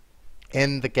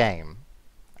in the game,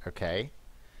 okay,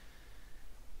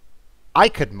 I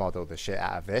could model the shit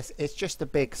out of this. It's just a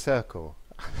big circle.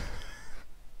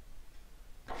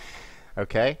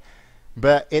 Okay?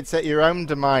 But it's at your own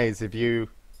demise if you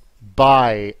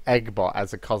buy Eggbot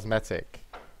as a cosmetic.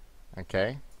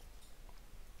 Okay?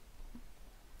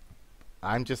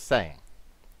 I'm just saying.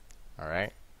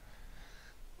 Alright?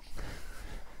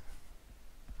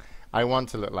 I want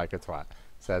to look like a twat,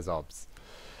 says Obs.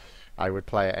 I would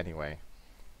play it anyway.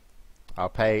 I'll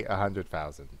pay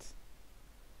 100,000.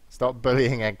 Stop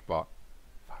bullying Eggbot.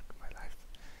 Fuck my life.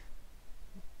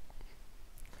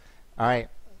 Alright.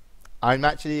 I'm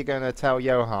actually going to tell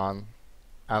Johan,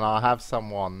 and I'll have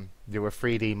someone do a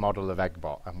 3D model of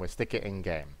Eggbot, and we'll stick it in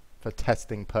game for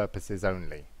testing purposes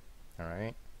only.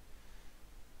 Alright?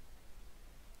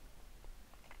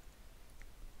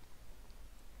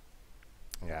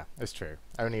 Yeah, it's true.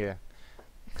 Only a...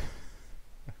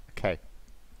 Okay.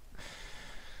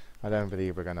 I don't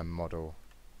believe we're going to model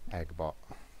Eggbot.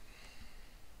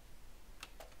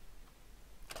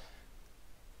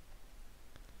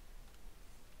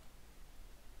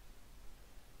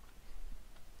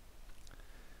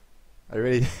 I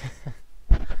really...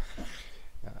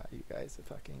 you guys are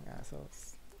fucking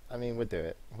assholes. I mean, we'll do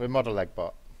it. We'll model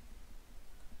Eggbot.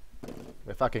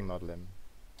 We'll fucking model him.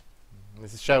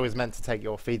 This show is meant to take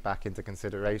your feedback into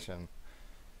consideration.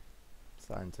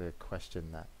 Starting to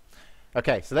question that.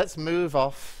 Okay, so let's move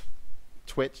off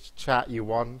Twitch chat. You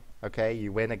won. Okay,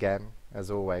 you win again,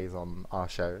 as always on our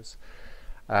shows.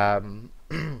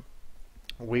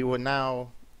 We will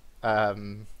now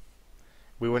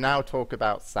talk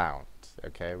about sound.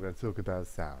 Okay, we're going to talk about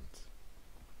sound.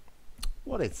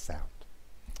 What is sound?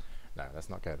 No, let's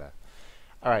not go there.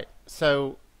 All right,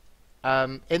 so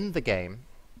in the game,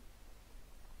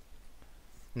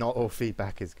 not all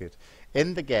feedback is good.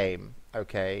 In the game,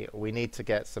 okay, we need to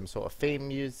get some sort of theme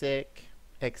music,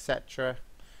 etc.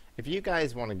 If you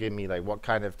guys want to give me like what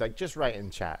kind of, like, just write in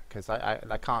chat, because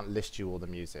I can't list you all the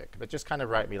music, but just kind of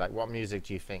write me like what music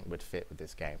do you think would fit with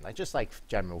this game, like just like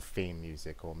general theme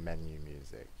music or menu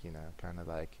music, you know, kind of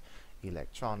like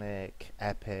electronic,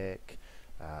 epic,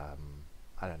 I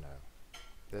don't know.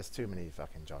 There's too many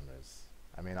fucking genres.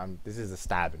 I mean, this is a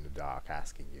stab in the dark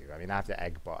asking you. I mean, after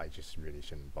Eggbot, I just really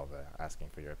shouldn't bother asking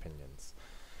for your opinions.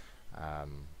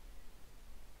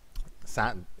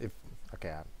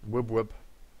 Whoop whoop.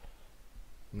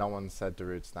 No one said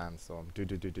Darude Sandstorm.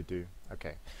 Do.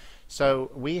 Okay.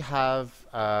 So we have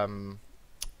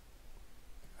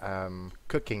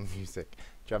cooking music,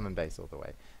 drum and bass all the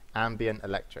way. Ambient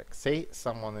electric. See,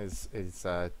 someone is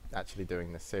actually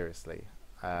doing this seriously.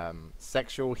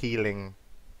 Sexual healing.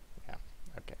 Yeah.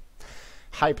 Okay.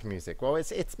 Hype music. Well,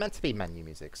 it's meant to be menu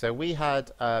music. So we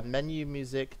had menu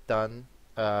music done.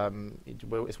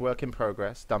 It's work in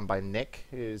progress, done by Nick,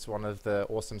 who's one of the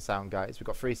awesome sound guys. We've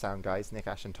got 3 sound guys, Nick,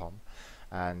 Ash, and Tom,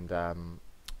 and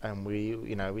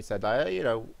we said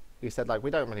like we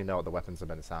don't really know what the weapons are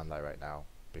going to sound like right now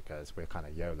because we're kind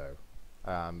of YOLO,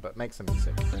 but make some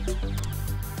music,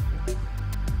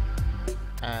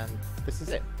 and this is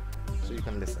it, so you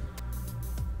can listen.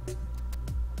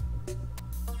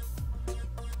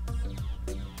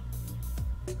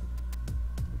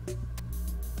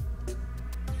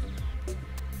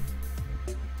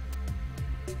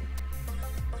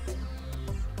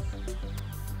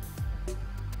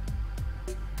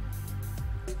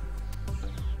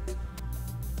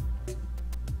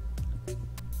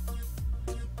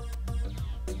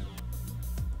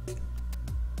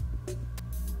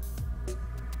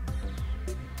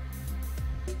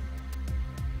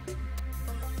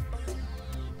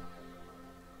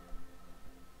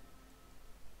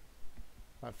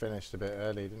 That finished a bit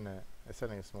early, didn't it? It's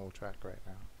only a small track right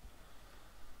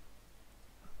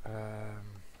now.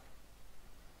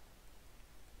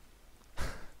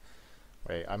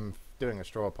 Wait, I'm doing a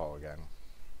straw poll again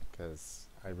because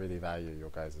I really value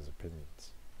your guys' opinions.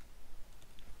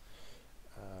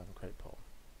 Great poll.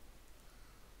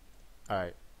 All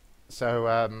right.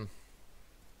 So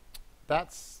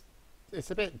that's it's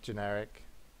a bit generic.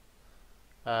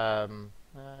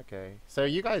 Okay. So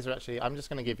you guys are actually. I'm just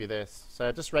going to give you this. So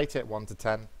just rate it 1 to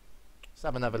 10. Just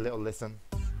have another little listen.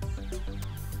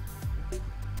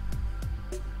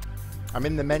 I'm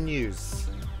in the menus.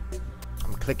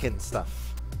 I'm clicking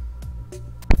stuff.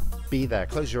 Be there.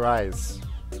 Close your eyes.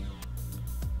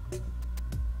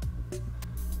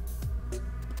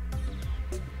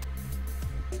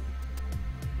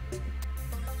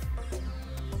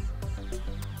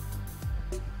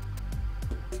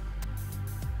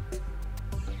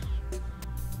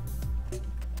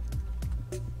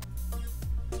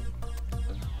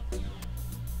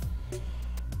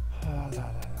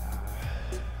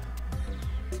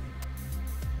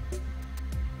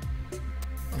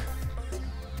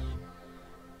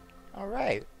 All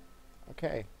right.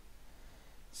 Okay.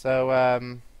 So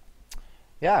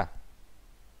yeah.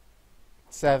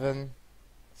 7,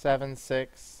 7,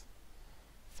 6,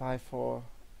 5, 4,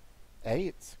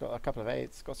 8. Got a couple of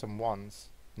 8s. Got some 1s.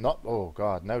 Not. Oh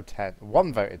God. No 10.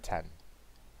 One voted 10.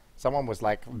 Someone was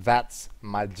like, "That's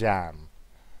my jam."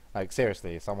 Like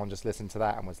seriously, someone just listened to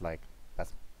that and was like,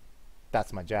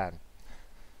 "That's my jam."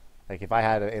 Like if I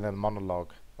had an inner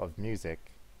monologue of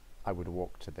music, I would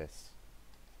walk to this.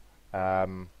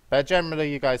 But generally,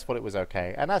 you guys thought it was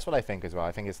okay, and that's what I think as well.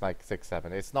 I think it's like 6,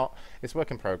 7. It's not. It's work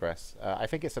in progress. I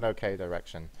think it's an okay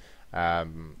direction.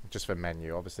 Just for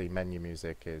menu, obviously, menu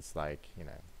music is like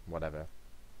whatever.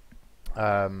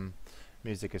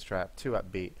 Music is trap, too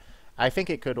upbeat. I think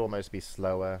it could almost be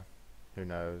slower. Who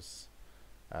knows?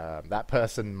 That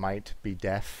person might be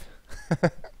deaf.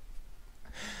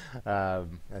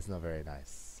 That's not very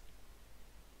nice.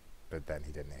 But then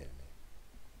he didn't hear me.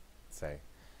 So.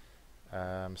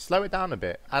 Slow it down a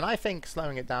bit, and I think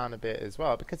slowing it down a bit as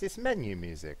well because it's menu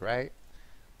music, right?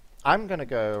 I'm gonna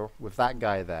go with that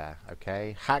guy there,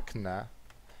 okay? Hackner.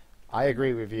 I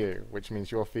agree with you, which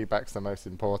means your feedback's the most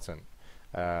important.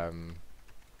 I'm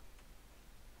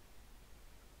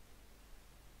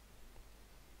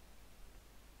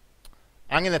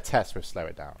gonna test with slow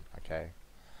it down, okay?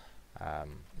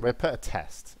 We'll put a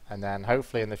test, and then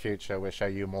hopefully in the future we'll show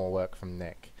you more work from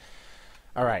Nick.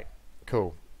 All right,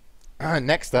 cool.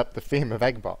 Next up, the theme of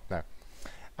Eggbot. No,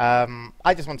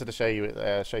 I just wanted to show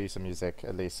you some music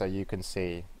at least, so you can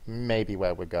see maybe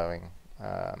where we're going.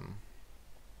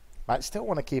 I still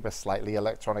want to keep a slightly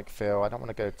electronic feel. I don't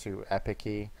want to go too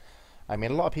epic-y. I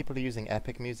mean, a lot of people are using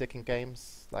epic music in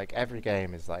games. Like every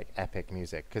game is like epic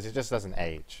music because it just doesn't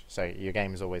age. So your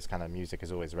game is always kind of music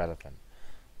is always relevant.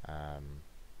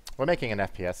 We're making an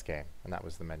FPS game, and that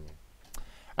was the menu.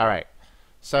 All right,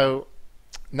 so.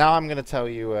 Now I'm going to tell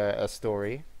you a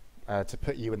story to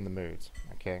put you in the mood,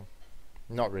 okay?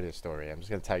 Not really a story, I'm just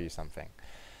going to tell you something.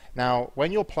 Now,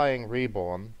 when you're playing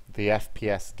Reborn, the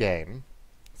FPS game,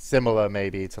 similar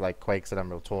maybe to like Quakes and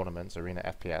Emerald Tournaments, Arena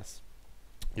FPS,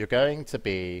 you're going to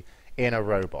be in a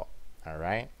robot,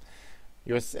 alright?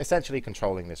 You're essentially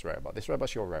controlling this robot. This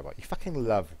robot's your robot. You fucking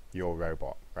love your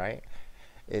robot, right?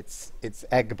 It's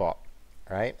Eggbot,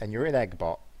 right? And you're in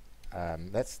Eggbot.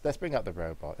 Let's bring up the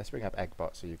robot. Let's bring up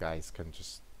Eggbot so you guys can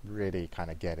just really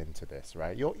kind of get into this,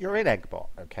 right? You're in Eggbot,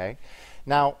 okay?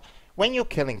 Now, when you're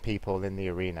killing people in the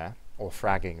arena or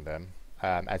fragging them,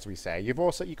 as we say, you've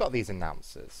got these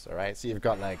announcers, all right? So you've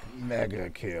got like mega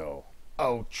kill,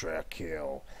 ultra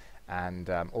kill, and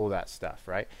all that stuff,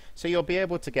 right? So you'll be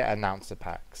able to get announcer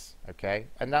packs, okay?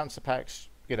 Announcer packs,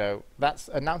 that's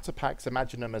announcer packs.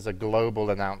 Imagine them as a global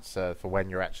announcer for when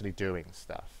you're actually doing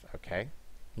stuff, okay?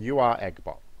 You are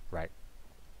Eggbot, right?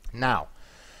 Now,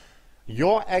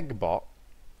 your Eggbot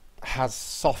has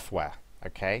software,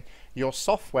 okay? Your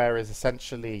software is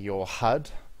essentially your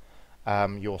HUD,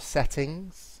 your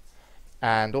settings,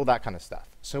 and all that kind of stuff.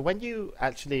 So when you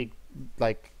actually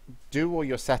like do all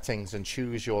your settings and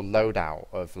choose your loadout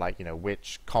of like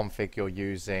which config you're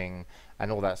using and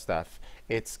all that stuff,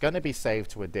 it's going to be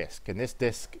saved to a disk, and this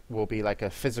disk will be like a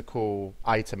physical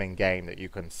item in game that you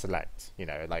can select.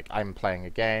 Like I'm playing a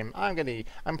game,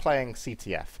 I'm playing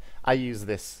CTF, I use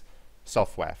this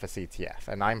software for CTF,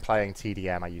 and I'm playing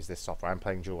TDM, I use this software, I'm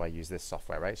playing Duel, I use this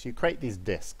software, right? So you create these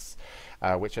disks,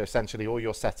 which are essentially all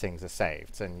your settings are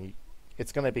saved, and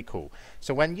it's going to be cool.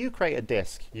 So when you create a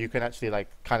disk, you can actually like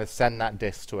kind of send that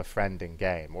disk to a friend in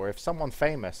game, or if someone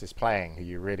famous is playing who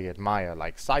you really admire,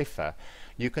 like Cypher,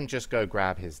 you can just go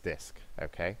grab his disk,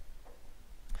 okay?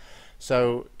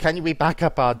 So can we back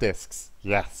up our disks?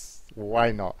 Yes,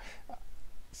 why not?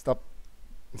 Stop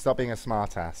being a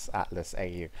smartass, Atlas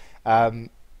AU.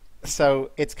 So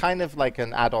it's kind of like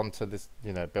an add-on to this,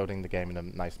 you know, building the game in a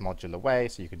nice modular way,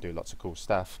 so you can do lots of cool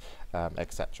stuff,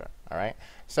 etc. All right.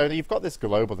 So you've got this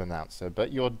global announcer,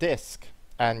 but your disk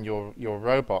and your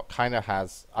robot kind of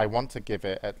has. I want to give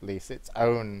it at least its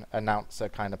own announcer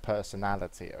kind of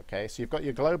personality. Okay. So you've got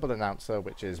your global announcer,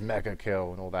 which is mega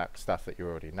kill and all that stuff that you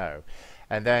already know,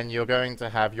 and then you're going to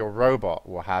have your robot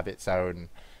will have its own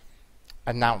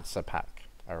announcer pack.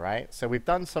 All right. So we've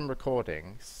done some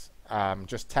recordings.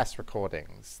 Just test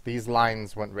recordings. These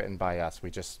lines weren't written by us. We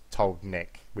just told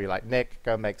Nick. We like, Nick,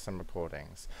 go make some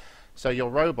recordings. So your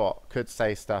robot could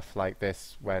say stuff like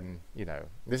this when, you know,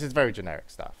 this is very generic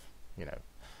stuff, you know.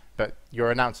 But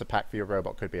your announcer pack for your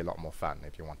robot could be a lot more fun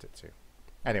if you want it to.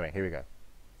 Anyway, here we go.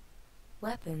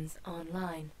 Weapons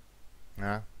online.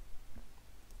 Yeah.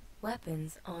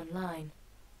 Weapons online.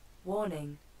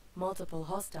 Warning. Multiple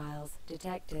hostiles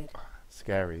detected.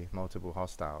 Scary. Multiple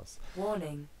hostiles.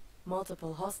 Warning.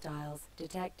 Multiple hostiles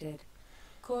detected.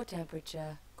 Core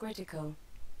temperature critical.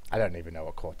 I don't even know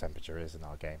what core temperature is in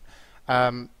our game.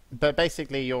 But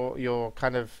basically, your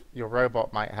kind of your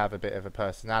robot might have a bit of a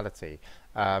personality,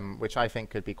 which I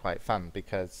think could be quite fun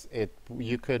because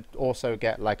you could also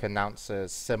get like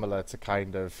announcers similar to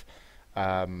kind of.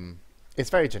 It's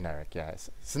very generic, yeah.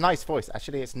 It's a nice voice.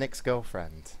 Actually, it's Nick's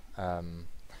girlfriend.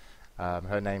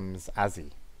 Her name's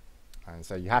Azzy. And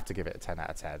so you have to give it a 10 out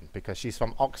of 10 because she's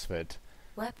from Oxford.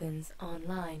 Weapons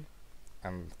online.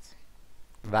 And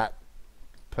that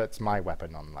puts my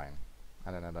weapon online.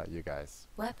 I don't know about you guys.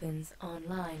 Weapons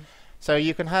online. So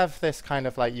you can have this kind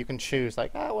of like, you can choose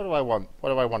like, what do I want? What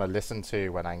do I want to listen to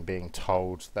when I'm being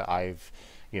told that I've,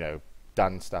 you know,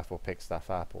 done stuff or picked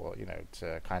stuff up, or, you know,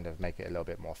 to kind of make it a little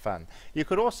bit more fun. You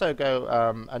could also go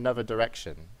another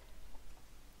direction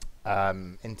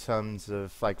in terms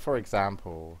of like, for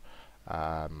example,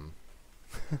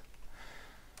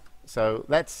 so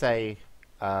let's say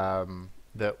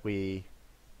that we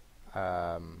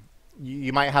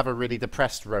you might have a really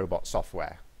depressed robot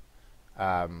software.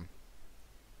 Marvin.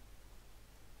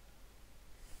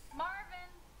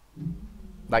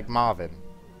 Like Marvin.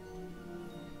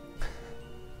 I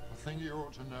think you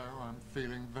ought to know I'm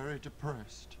feeling very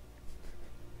depressed.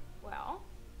 Well,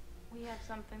 we have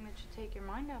something that should take your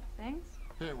mind off things.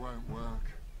 It won't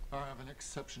work. I have an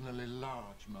exceptionally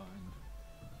large mind.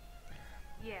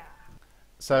 Yeah.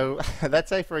 So let's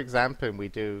say, for example, we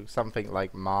do something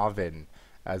like Marvin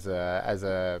as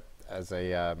a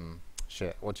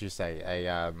shit. What do you say?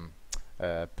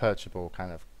 A purchable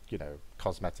kind of, you know,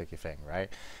 cosmetic thing, right?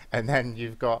 And then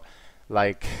you've got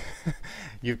like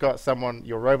you've got someone.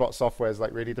 Your robot software is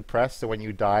like really depressed, so when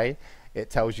you die, it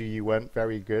tells you weren't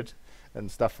very good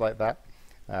and stuff like that.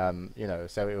 You know,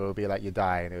 so it will be like you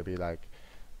die, and it will be like.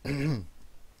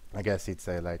 I guess he'd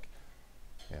say like,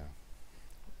 yeah.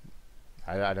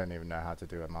 I don't even know how to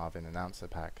do a Marvin announcer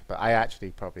pack, but I actually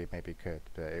probably maybe could,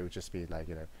 but it would just be like,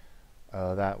 you know,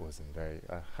 oh, that wasn't very.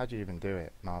 How do you even do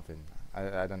it, Marvin?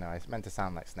 I don't know. It's meant to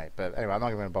sound like Snape, but anyway, I'm not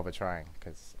going to bother trying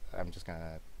because I'm just going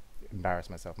to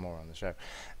embarrass myself more on the show.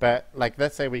 But like,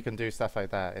 let's say we can do stuff like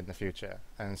that in the future,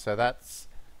 and so that's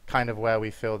kind of where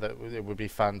we feel that it would be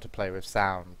fun to play with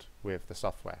sound with the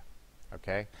software.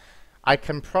 Okay. I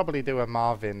can probably do a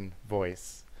Marvin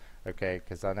voice, okay,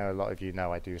 because I know a lot of you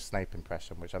know I do a Snape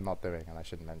impression, which I'm not doing, and I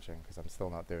shouldn't mention because I'm still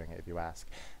not doing it if you ask.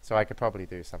 So I could probably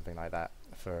do something like that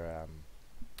for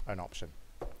an option.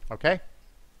 Okay?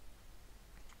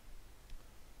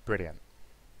 Brilliant.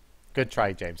 Good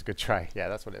try, James. Good try. Yeah,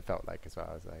 that's what it felt like as well.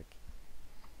 I was like...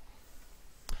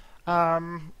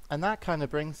 and that kind of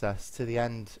brings us to the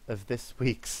end of this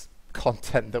week's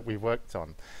content that we worked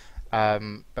on.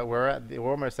 But we're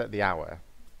almost at the hour.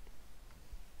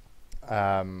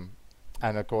 And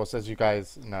of course, as you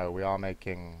guys know, we are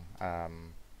making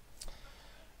an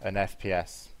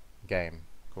FPS game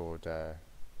called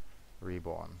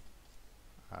Reborn.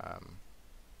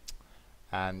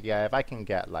 And yeah, if I can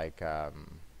get like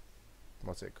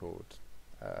what's it called,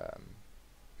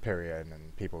 Pyrion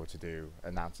and people to do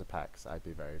announcer packs, I'd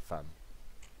be very fun.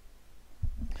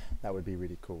 That would be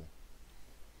really cool.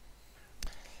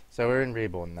 So we're in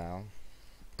Reborn now.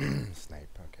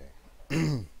 Snape,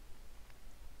 okay.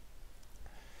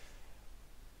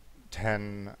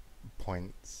 10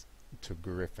 points to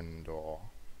Gryffindor.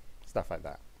 Stuff like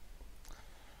that.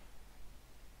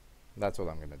 That's all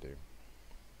I'm going to do.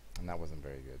 And that wasn't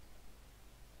very good.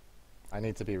 I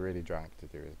need to be really drunk to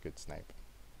do a good Snape.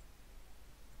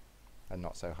 And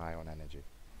not so high on energy.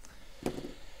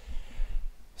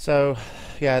 So,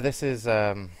 yeah, this is...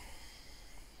 yeah.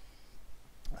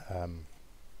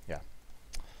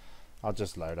 I'll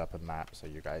just load up a map so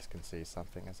you guys can see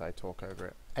something as I talk over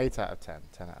it. 8 out of 10.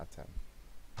 10 out of 10.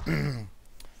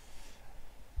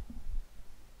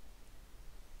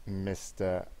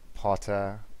 Mr.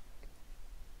 Potter,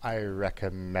 I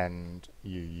recommend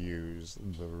you use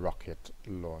the rocket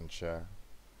launcher.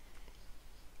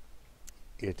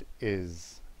 It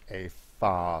is a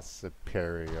far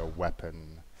superior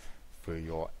weapon for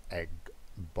your egg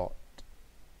bot.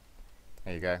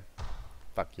 There you go.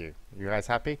 Fuck you. You guys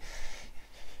happy?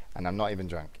 And I'm not even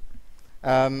drunk.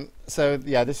 So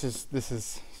yeah, this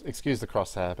is excuse the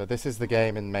crosshair, but this is the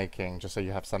game in making, just so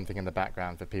you have something in the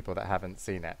background for people that haven't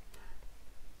seen it.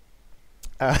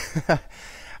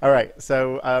 All right,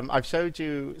 so I've showed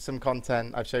you some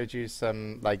content. I've showed you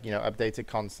some, like, updated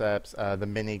concepts, the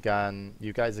minigun.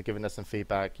 You guys have given us some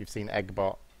feedback. You've seen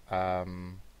Eggbot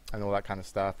and all that kind of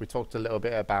stuff. We talked a little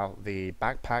bit about the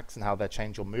backpacks and how they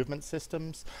change your movement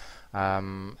systems.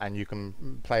 And you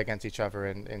can play against each other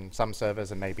in some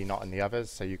servers and maybe not in the others,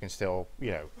 so you can still,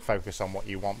 focus on what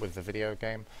you want with the video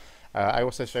game. I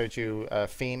also showed you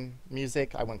theme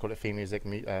music. I wouldn't call it theme music,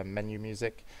 menu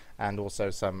music, and also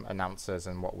some announcers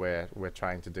and what we're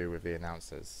trying to do with the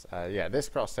announcers. Yeah, this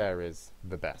crosshair is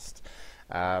the best.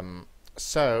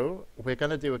 So we're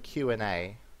going to do a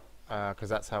Q&A, because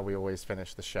that's how we always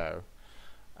finish the show.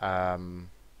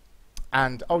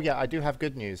 And oh yeah, I do have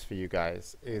good news for you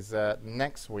guys, is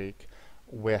next week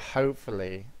we're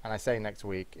hopefully, and I say next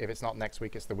week, if it's not next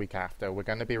week, it's the week after, we're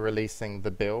going to be releasing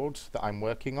the build that I'm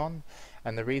working on.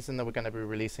 And the reason that we're going to be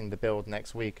releasing the build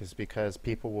next week is because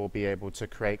people will be able to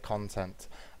create content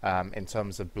in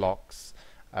terms of blocks,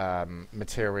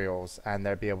 materials, and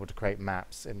they'll be able to create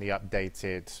maps in the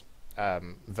updated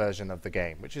version of the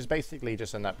game, which is basically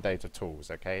just an update of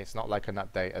tools. Okay, it's not like an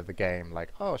update of the game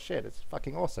like, oh shit, it's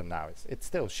fucking awesome now. It's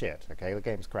still shit. Okay, the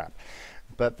game's crap,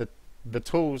 but the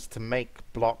tools to make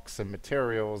blocks and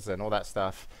materials and all that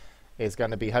stuff is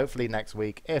going to be hopefully next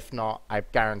week. If not, I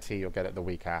guarantee you'll get it the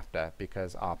week after,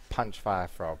 because I'll punch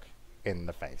Firefrog in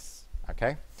the face.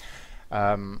 Okay.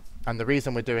 And the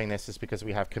reason we're doing this is because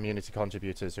we have community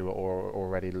contributors who are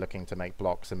already looking to make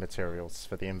blocks and materials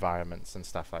for the environments and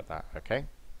stuff like that. Okay.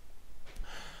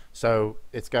 So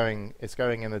it's going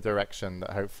in the direction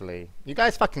that hopefully you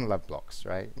guys fucking love blocks,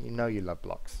 right? You know you love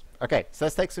blocks. Okay, so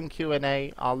let's take some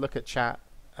Q&A. I'll look at chat.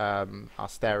 I'll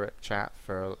stare at chat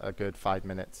for a good 5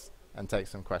 minutes and take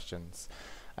some questions.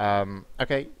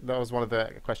 Okay, that was one of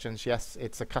the questions. Yes,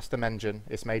 it's a custom engine.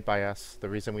 It's made by us. The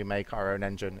reason we make our own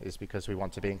engine is because we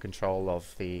want to be in control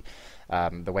of the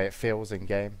way it feels in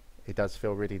game. It does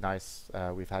feel really nice.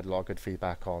 We've had a lot of good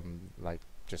feedback on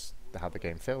just how the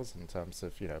game feels in terms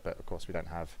of, but of course we don't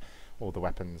have all the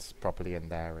weapons properly in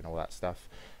there and all that stuff.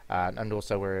 And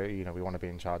also we want to be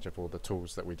in charge of all the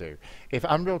tools that we do. If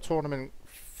Unreal Tournament,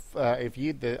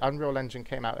 the Unreal Engine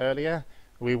came out earlier,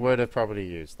 we would have probably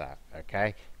used that,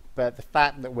 okay? But the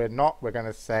fact that we're not, we're going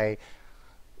to say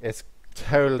it's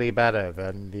totally better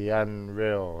than the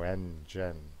Unreal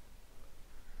Engine.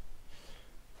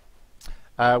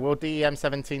 Will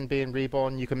DEM17 be in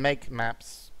Reborn? You can make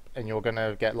maps, and you're going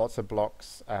to get lots of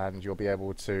blocks, and you'll be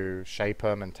able to shape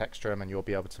them and texture them, and you'll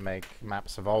be able to make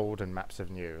maps of old and maps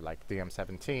of new, like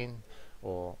DM17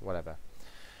 or whatever.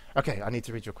 Okay, I need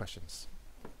to read your questions.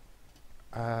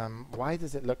 Why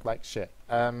does it look like shit?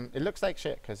 It looks like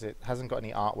shit because it hasn't got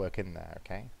any artwork in there,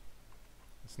 okay?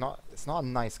 It's not a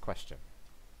nice question.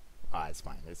 It's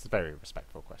fine. It's a very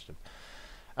respectful question.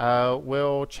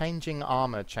 Will changing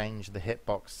armor change the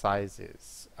hitbox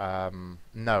sizes?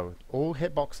 No. All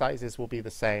hitbox sizes will be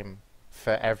the same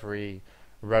for every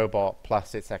robot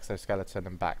plus its exoskeleton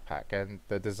and backpack, and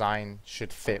the design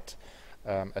should fit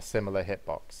a similar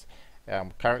hitbox.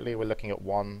 Currently we're looking at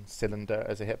 1 cylinder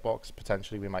as a hitbox.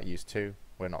 Potentially we might use 2.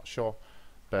 We're not sure,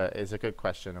 but it's a good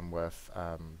question and worth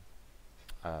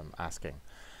asking.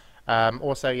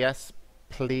 Also, yes,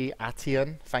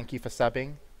 Pleatian, thank you for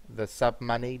subbing. The sub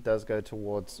money does go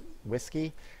towards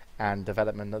whiskey and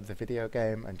development of the video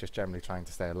game and just generally trying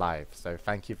to stay alive. So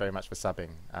thank you very much for subbing.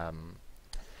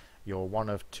 You're one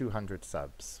of 200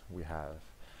 subs we have.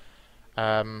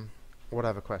 What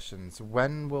other questions?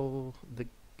 When will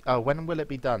it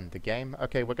be done, the game?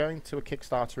 Okay, we're going to a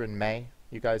Kickstarter in May.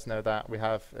 You guys know that. We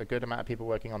have a good amount of people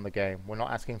working on the game. We're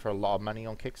not asking for a lot of money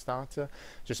on Kickstarter,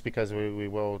 just because we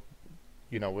will,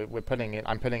 we're putting in,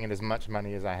 I'm putting in as much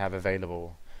money as I have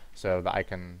available so that I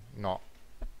can not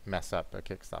mess up a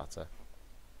Kickstarter.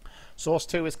 Source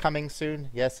 2 is coming soon.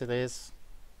 Yes, it is.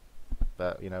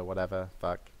 But, whatever.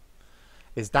 Fuck.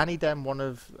 Is Danny Dem one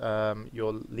of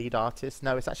your lead artists?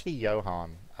 No, it's actually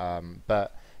Johan.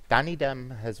 But Danny Dem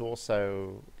has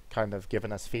also kind of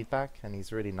given us feedback, and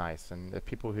he's really nice. And if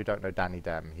people who don't know Danny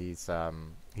Dem, he's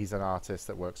an artist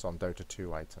that works on Dota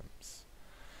 2 items.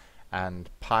 and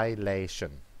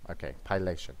Pilation. Okay,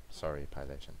 Pilation. Sorry,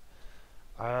 Pilation.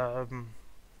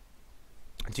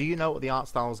 Do you know what the art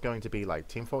style is going to be like?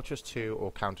 Team Fortress 2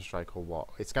 or Counter-Strike or what?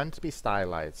 It's going to be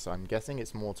stylized, so I'm guessing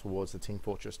it's more towards the Team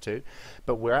Fortress 2.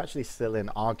 But we're actually still in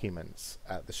arguments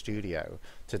at the studio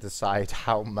to decide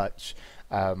how much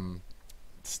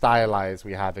stylized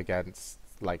we have against,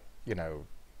 like, you know,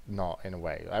 not in a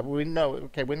way. We know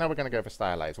we're going to go for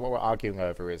stylized. What we're arguing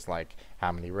over is, like,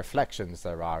 how many reflections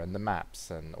there are in the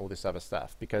maps and all this other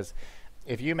stuff. Because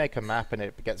if you make a map and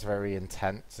it gets very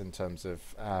intense in terms of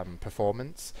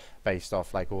performance based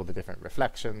off like all the different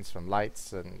reflections from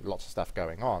lights and lots of stuff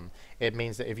going on, it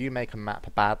means that if you make a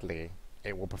map badly,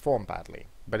 it will perform badly.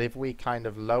 But if we kind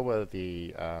of lower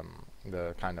the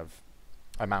kind of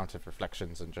amount of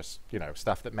reflections and just, you know,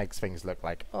 stuff that makes things look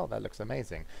like, oh, that looks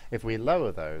amazing, if we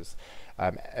lower those,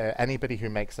 anybody who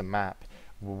makes a map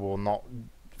will not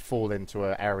fall into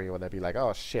an area where they'll be like,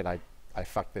 oh shit, I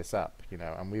fucked this up, you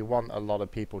know. And we want a lot of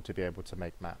people to be able to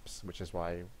make maps, which is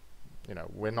why, you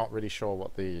know, we're not really sure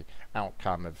what the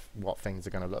outcome of what things are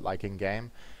going to look like in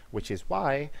game, which is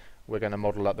why we're going to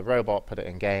model up the robot, put it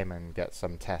in game, and get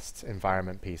some test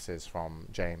environment pieces from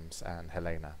James and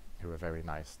Helena, who are very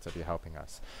nice to be helping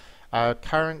us.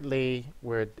 Currently,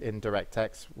 we're in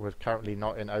DirectX. We're currently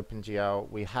not in OpenGL.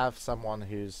 We have someone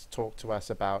who's talked to us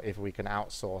about if we can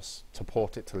outsource to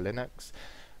port it to Linux.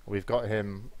 We've got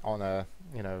him on a,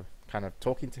 you know, kind of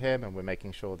talking to him, and we're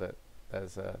making sure that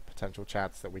there's a potential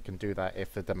chance that we can do that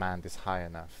if the demand is high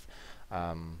enough.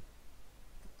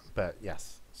 But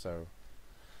yes, so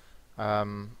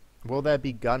will there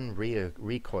be gun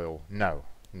recoil? No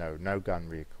gun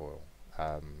recoil.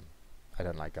 I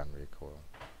don't like gun recoil.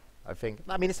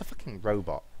 I mean, it's a fucking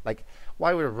robot. Like,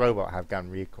 why would a robot have gun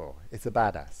recoil? It's a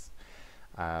badass.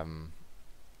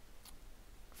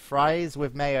 Fries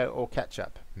with mayo or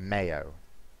ketchup? Mayo.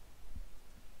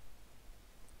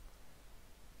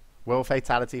 Will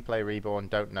Fatality play Reborn?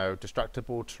 Don't know.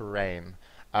 Destructible terrain.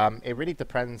 It really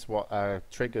depends what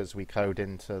triggers we code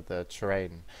into the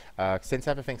terrain. Since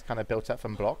everything's kind of built up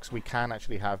from blocks, we can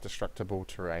actually have destructible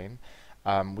terrain.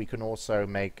 We can also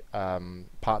make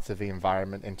parts of the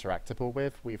environment interactable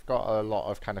with. We've got a lot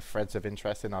of kind of threads of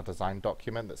interest in our design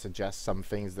document that suggest some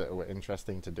things that were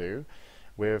interesting to do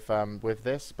with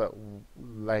this, but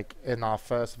like in our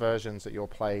first versions that you'll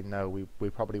play, no, we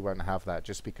probably won't have that,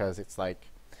 just because it's like,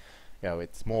 you know,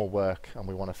 it's more work and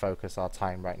we want to focus our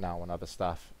time right now on other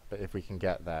stuff. But if we can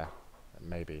get there,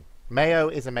 maybe. Mayo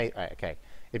is amazing. Right, okay,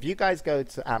 if you guys go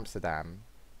to Amsterdam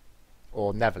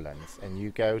or Netherlands and you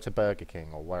go to Burger King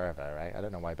or wherever, right? I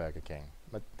don't know why Burger King.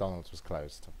 McDonald's was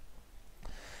closed.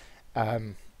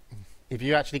 If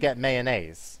you actually get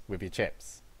mayonnaise with your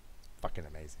chips, fucking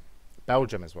amazing.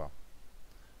 Belgium as well.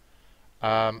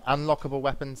 Unlockable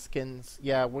weapon skins.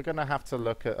 Yeah, we're going to have to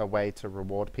look at a way to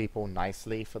reward people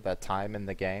nicely for their time in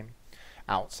the game,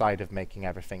 outside of making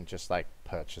everything just like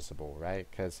purchasable, right?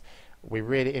 Because we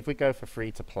really, if we go for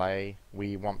free to play,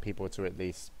 we want people to at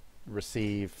least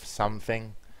receive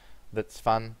something that's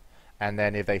fun. And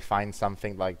then if they find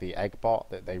something like the egg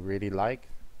bot that they really like,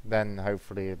 then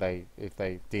hopefully if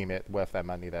they deem it worth their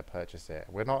money, they'll purchase it.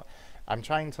 I'm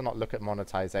trying to not look at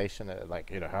monetization at,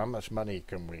 like, you know, how much money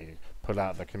can we pull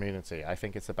out of the community. I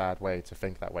think it's a bad way to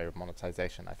think that way with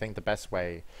monetization. I think the best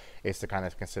way is to kind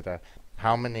of consider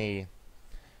how many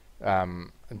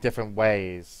different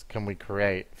ways can we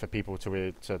create for people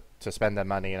to spend their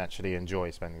money and actually enjoy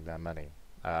spending their money,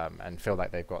 and feel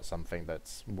like they've got something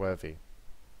that's worthy.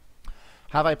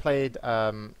 Have I played,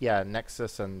 yeah,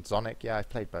 Nexus and Zonic? Yeah, I've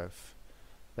played both.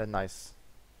 They're nice.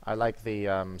 I like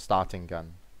the starting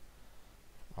gun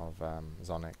of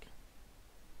Zonic.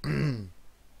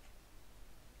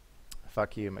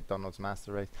 Fuck you, McDonald's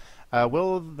Master Race.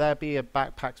 Will there be a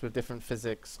backpacks with different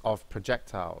physics of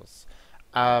projectiles?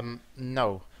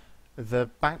 No. The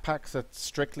backpacks are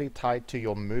strictly tied to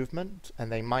your movement, and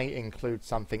they might include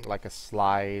something like a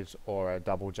slide or a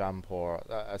double jump or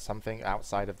something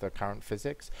outside of the current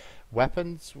physics.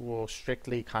 Weapons will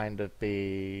strictly kind of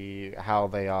be how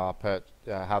they are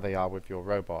with your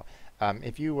robot.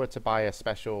 If you were to buy a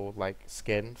special like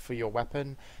skin for your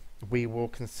weapon, we will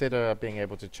consider being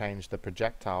able to change the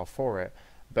projectile for it,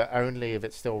 but only if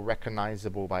it's still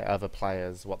recognizable by other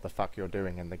players what the fuck you're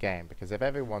doing in the game. Because if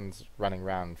everyone's running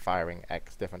around firing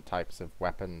X different types of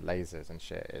weapon lasers and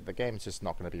shit, the game's just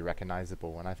not going to be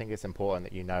recognizable. And I think it's important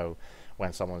that you know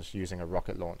when someone's using a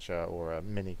rocket launcher or a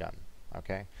minigun.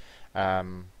 Okay?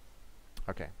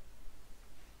 Okay.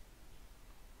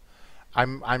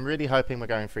 I'm really hoping we're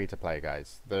going free to play,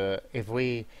 guys. If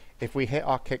we hit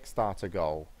our Kickstarter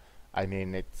goal, I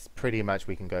mean, it's pretty much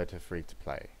we can go to free to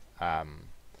play.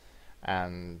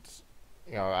 And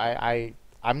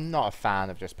I'm not a fan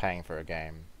of just paying for a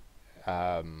game.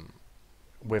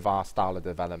 With our style of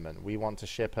development, we want to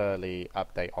ship early,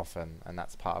 update often, and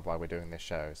that's part of why we're doing this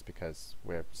show, is because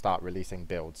we'll start releasing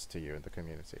builds to you in the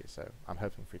community. So I'm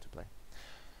hoping free to play.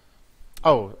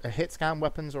 Oh, hit scan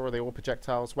weapons, or are they all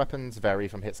projectiles? Weapons vary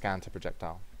from hit scan to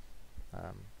projectile.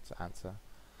 To answer.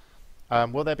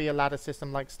 Will there be a ladder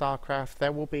system like StarCraft?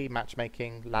 There will be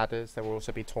matchmaking ladders. There will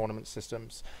also be tournament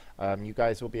systems. You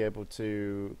guys will be able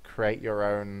to create your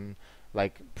own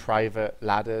like private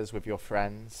ladders with your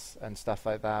friends and stuff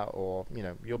like that, or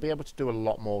you'll be able to do a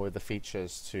lot more with the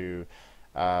features to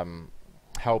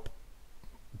help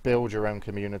build your own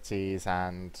communities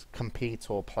and compete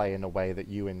or play in a way that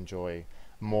you enjoy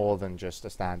more than just a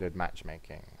standard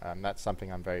matchmaking. That's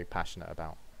something I'm very passionate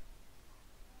about.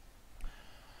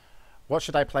 What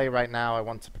should I play right now? I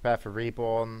want to prepare for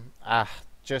Reborn.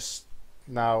 Just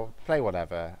no, play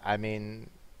whatever. I mean,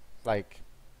 like,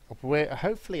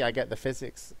 hopefully I get the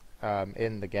physics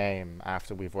in the game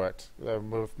after we've worked.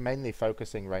 We're mainly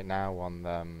focusing right now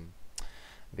on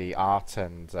the art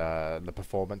and the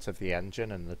performance of the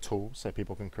engine and the tools so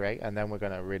people can create, and then we're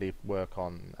going to really work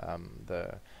on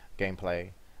the gameplay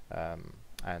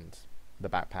and the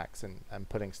backpacks and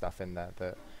putting stuff in there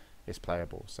that is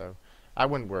playable. So I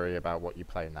wouldn't worry about what you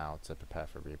play now to prepare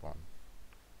for Reborn.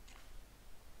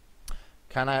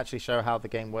 Can I actually show how the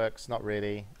game works? Not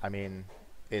really. I mean,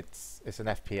 it's an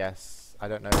FPS. I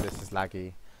don't know if this is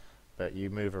laggy, but you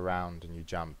move around and you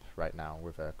jump right now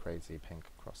with a crazy pink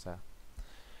crosshair.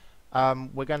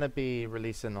 We're going to be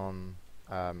releasing on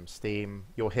Steam.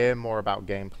 You'll hear more about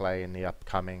gameplay in the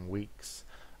upcoming weeks.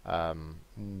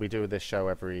 We do this show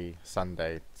every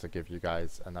Sunday to give you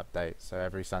guys an update. So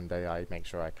every Sunday I make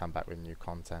sure I come back with new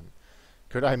content.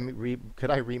 Could I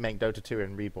remake Dota 2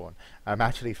 in Reborn?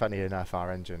 Actually, funny enough,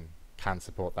 our engine can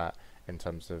support that in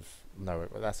terms of... No,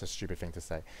 that's a stupid thing to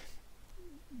say.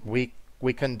 We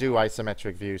can do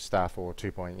isometric view stuff or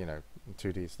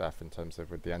 2D stuff in terms of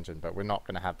with the engine, but we're not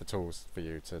going to have the tools for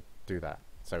you to do that.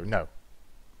 So no,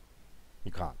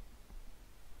 you can't.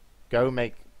 Go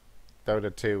make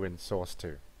Dota 2 in Source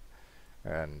 2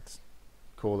 and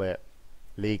call it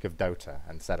League of Dota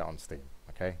and set it on Steam.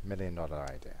 Okay, $1 million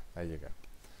idea. There you go.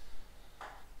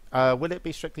 Will it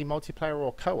be strictly multiplayer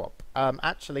or co-op?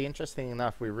 Actually, interesting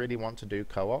enough, we really want to do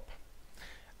co-op,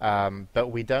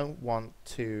 but we don't want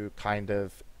to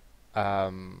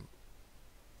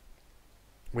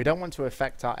we don't want to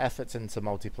affect our efforts into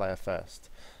multiplayer first.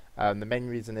 The main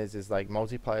reason is like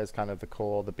multiplayer is kind of the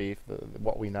core, the beef,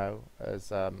 what we know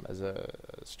as a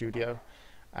studio,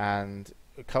 and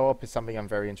co-op is something I'm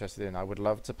very interested in. I would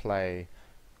love to play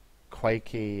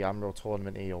Quakey, Unreal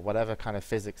Tournament-y, or whatever kind of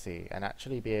physics-y, and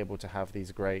actually be able to have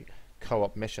these great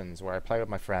co-op missions where I play with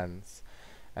my friends,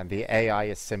 and the AI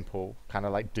is simple, kind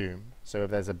of like Doom. So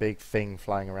if there's a big thing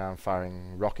flying around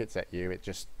firing rockets at you, it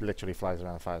just literally flies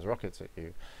around and fires rockets at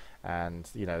you. And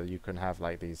you can have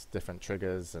like these different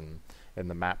triggers and in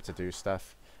the map to do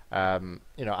stuff.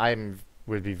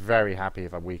 Would be very happy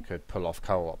if we could pull off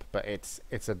co-op, but it's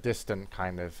a distant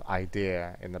kind of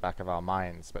idea in the back of our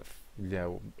minds. But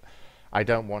I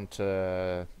don't want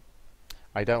to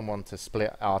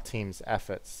split our team's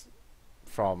efforts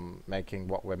from making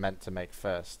what we're meant to make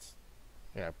first,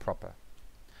 proper.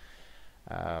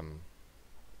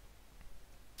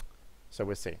 So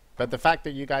we'll see. But the fact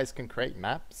that you guys can create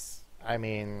maps, I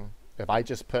mean, if I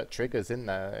just put triggers in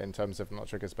there in terms of, not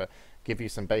triggers, but give you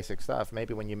some basic stuff,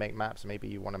 maybe when you make maps, maybe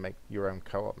you want to make your own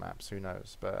co-op maps, who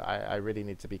knows. But I really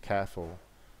need to be careful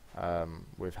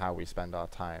with how we spend our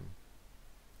time.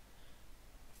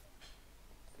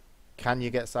 Can you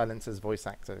get Silencer's voice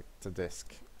actor to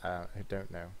disc? I don't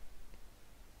know.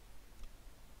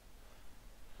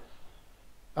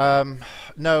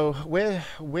 No,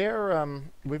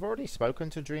 we've already spoken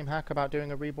to DreamHack about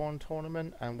doing a Reborn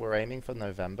tournament, and we're aiming for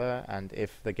November. And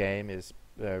if the game is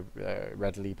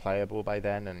readily playable by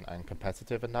then and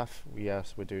competitive enough,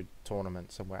 yes, we do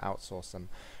tournaments and we'll outsource them.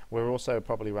 We'll also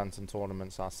probably run some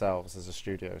tournaments ourselves as a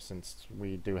studio, since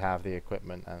we do have the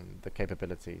equipment and the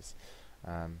capabilities.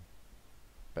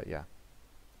 But yeah.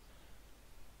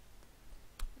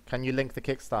 Can you link the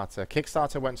Kickstarter?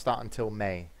 Kickstarter won't start until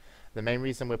May. The main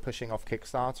reason we're pushing off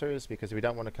Kickstarter is because we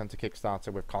don't want to come to Kickstarter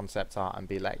with concept art and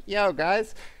be like, yo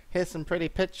guys, here's some pretty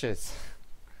pictures.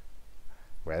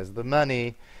 Where's the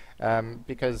money?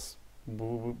 Because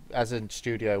as a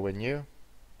studio, we're new.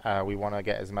 We want to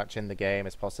get as much in the game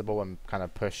as possible and kind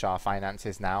of push our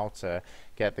finances now to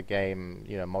get the game,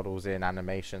 models in,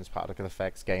 animations, particle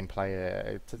effects,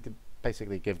 gameplay, to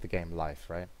basically give the game life,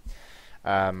 right?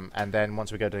 And then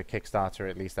once we go to Kickstarter,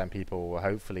 at least then people will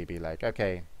hopefully be like,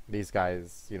 okay, these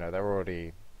guys, you know, they're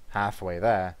already halfway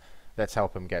there. Let's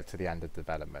help them get to the end of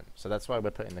development. So that's why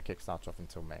we're putting the Kickstarter off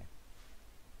until May.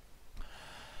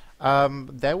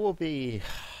 There will be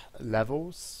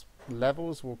levels.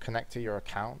 Levels will connect to your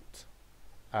account.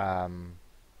 And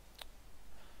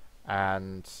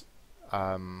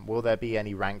will there be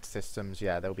any ranked systems?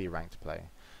 Yeah, there'll be ranked play.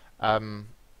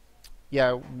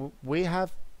 Yeah, we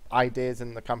have ideas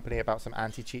in the company about some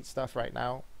anti-cheat stuff right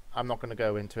now. I'm not going to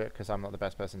go into it because I'm not the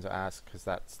best person to ask, because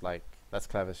that's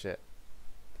clever shit,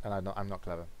 and I'm not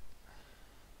clever.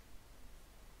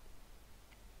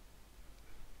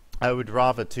 I would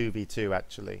rather 2v2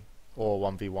 actually, or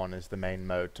 1v1 is the main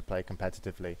mode to play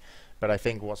competitively. But I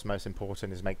think what's most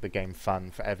important is make the game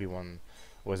fun for everyone,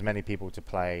 or as many people to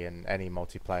play in any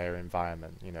multiplayer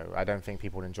environment. You know, I don't think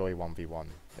people enjoy 1v1.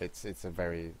 It's a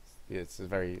very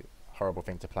horrible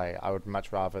thing to play. I would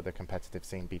much rather the competitive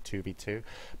scene be 2v2,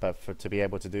 but to be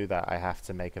able to do that, I have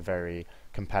to make a very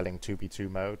compelling 2v2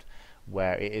 mode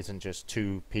where it isn't just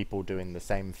two people doing the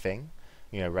same thing,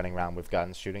 you know, running around with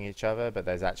guns shooting each other, but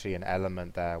there's actually an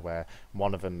element there where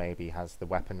one of them maybe has the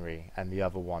weaponry and the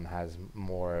other one has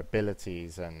more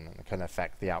abilities and can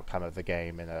affect the outcome of the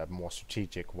game in a more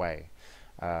strategic way.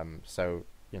 So,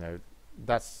 you know,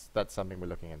 that's something we're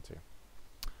looking into.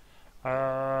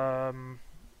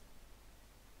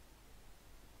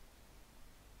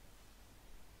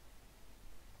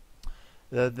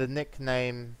 The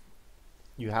nickname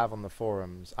you have on the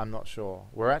forums, I'm not sure.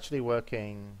 We're actually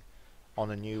working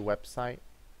on a new website.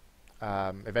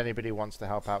 If anybody wants to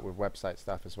help out with website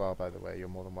stuff as well, by the way, you're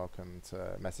more than welcome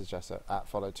to message us at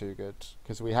follow2good,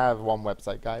 because we have one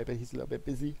website guy, but he's a little bit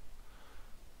busy.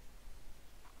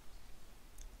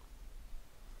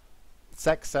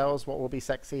 Sex sells. What will be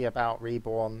sexy about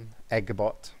Reborn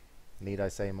Eggbot? Need I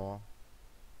say more?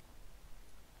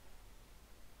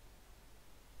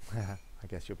 I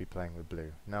guess you'll be playing with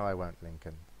blue. No, I won't,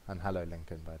 Lincoln. And hello,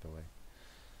 Lincoln, by the way.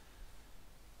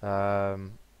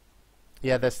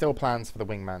 Yeah, there's still plans for the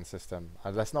Wingman system.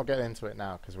 Let's not get into it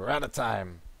now, because we're out of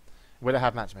time. Will it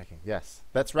have matchmaking? Yes.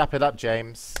 Let's wrap it up,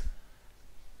 James.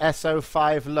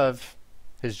 SO5 Love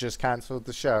has just cancelled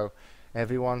the show.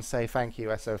 Everyone say thank you,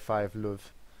 SO5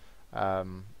 Love,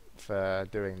 for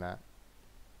doing that.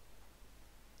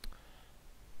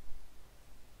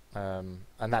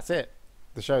 And that's it.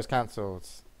 The show's cancelled.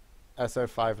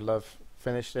 SO5 Love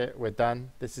finished it. We're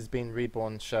done. This has been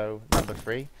Reborn Show number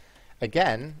 3.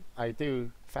 Again, I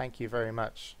do thank you very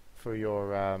much for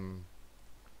your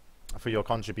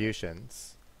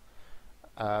contributions.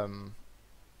 And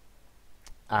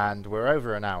we're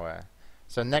over an hour.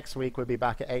 So next week we'll be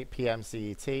back at 8 p.m.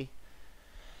 CET.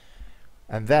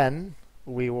 And then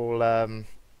we will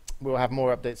we'll have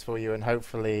more updates for you, and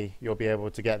hopefully you'll be able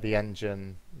to get the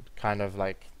engine kind of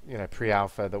like, you know,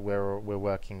 pre-alpha that we're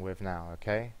working with now.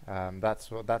 Okay,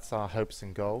 that's our hopes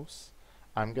and goals.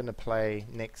 I'm gonna play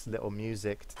Nick's little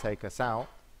music to take us out.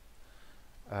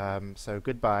 So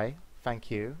goodbye, thank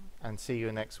you, and see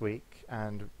you next week.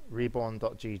 And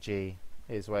reborn.gg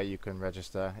is where you can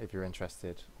register if you're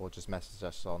interested, or just message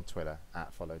us on Twitter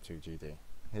at follow2gd.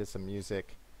 Here's some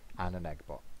music and an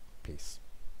eggbot. Peace.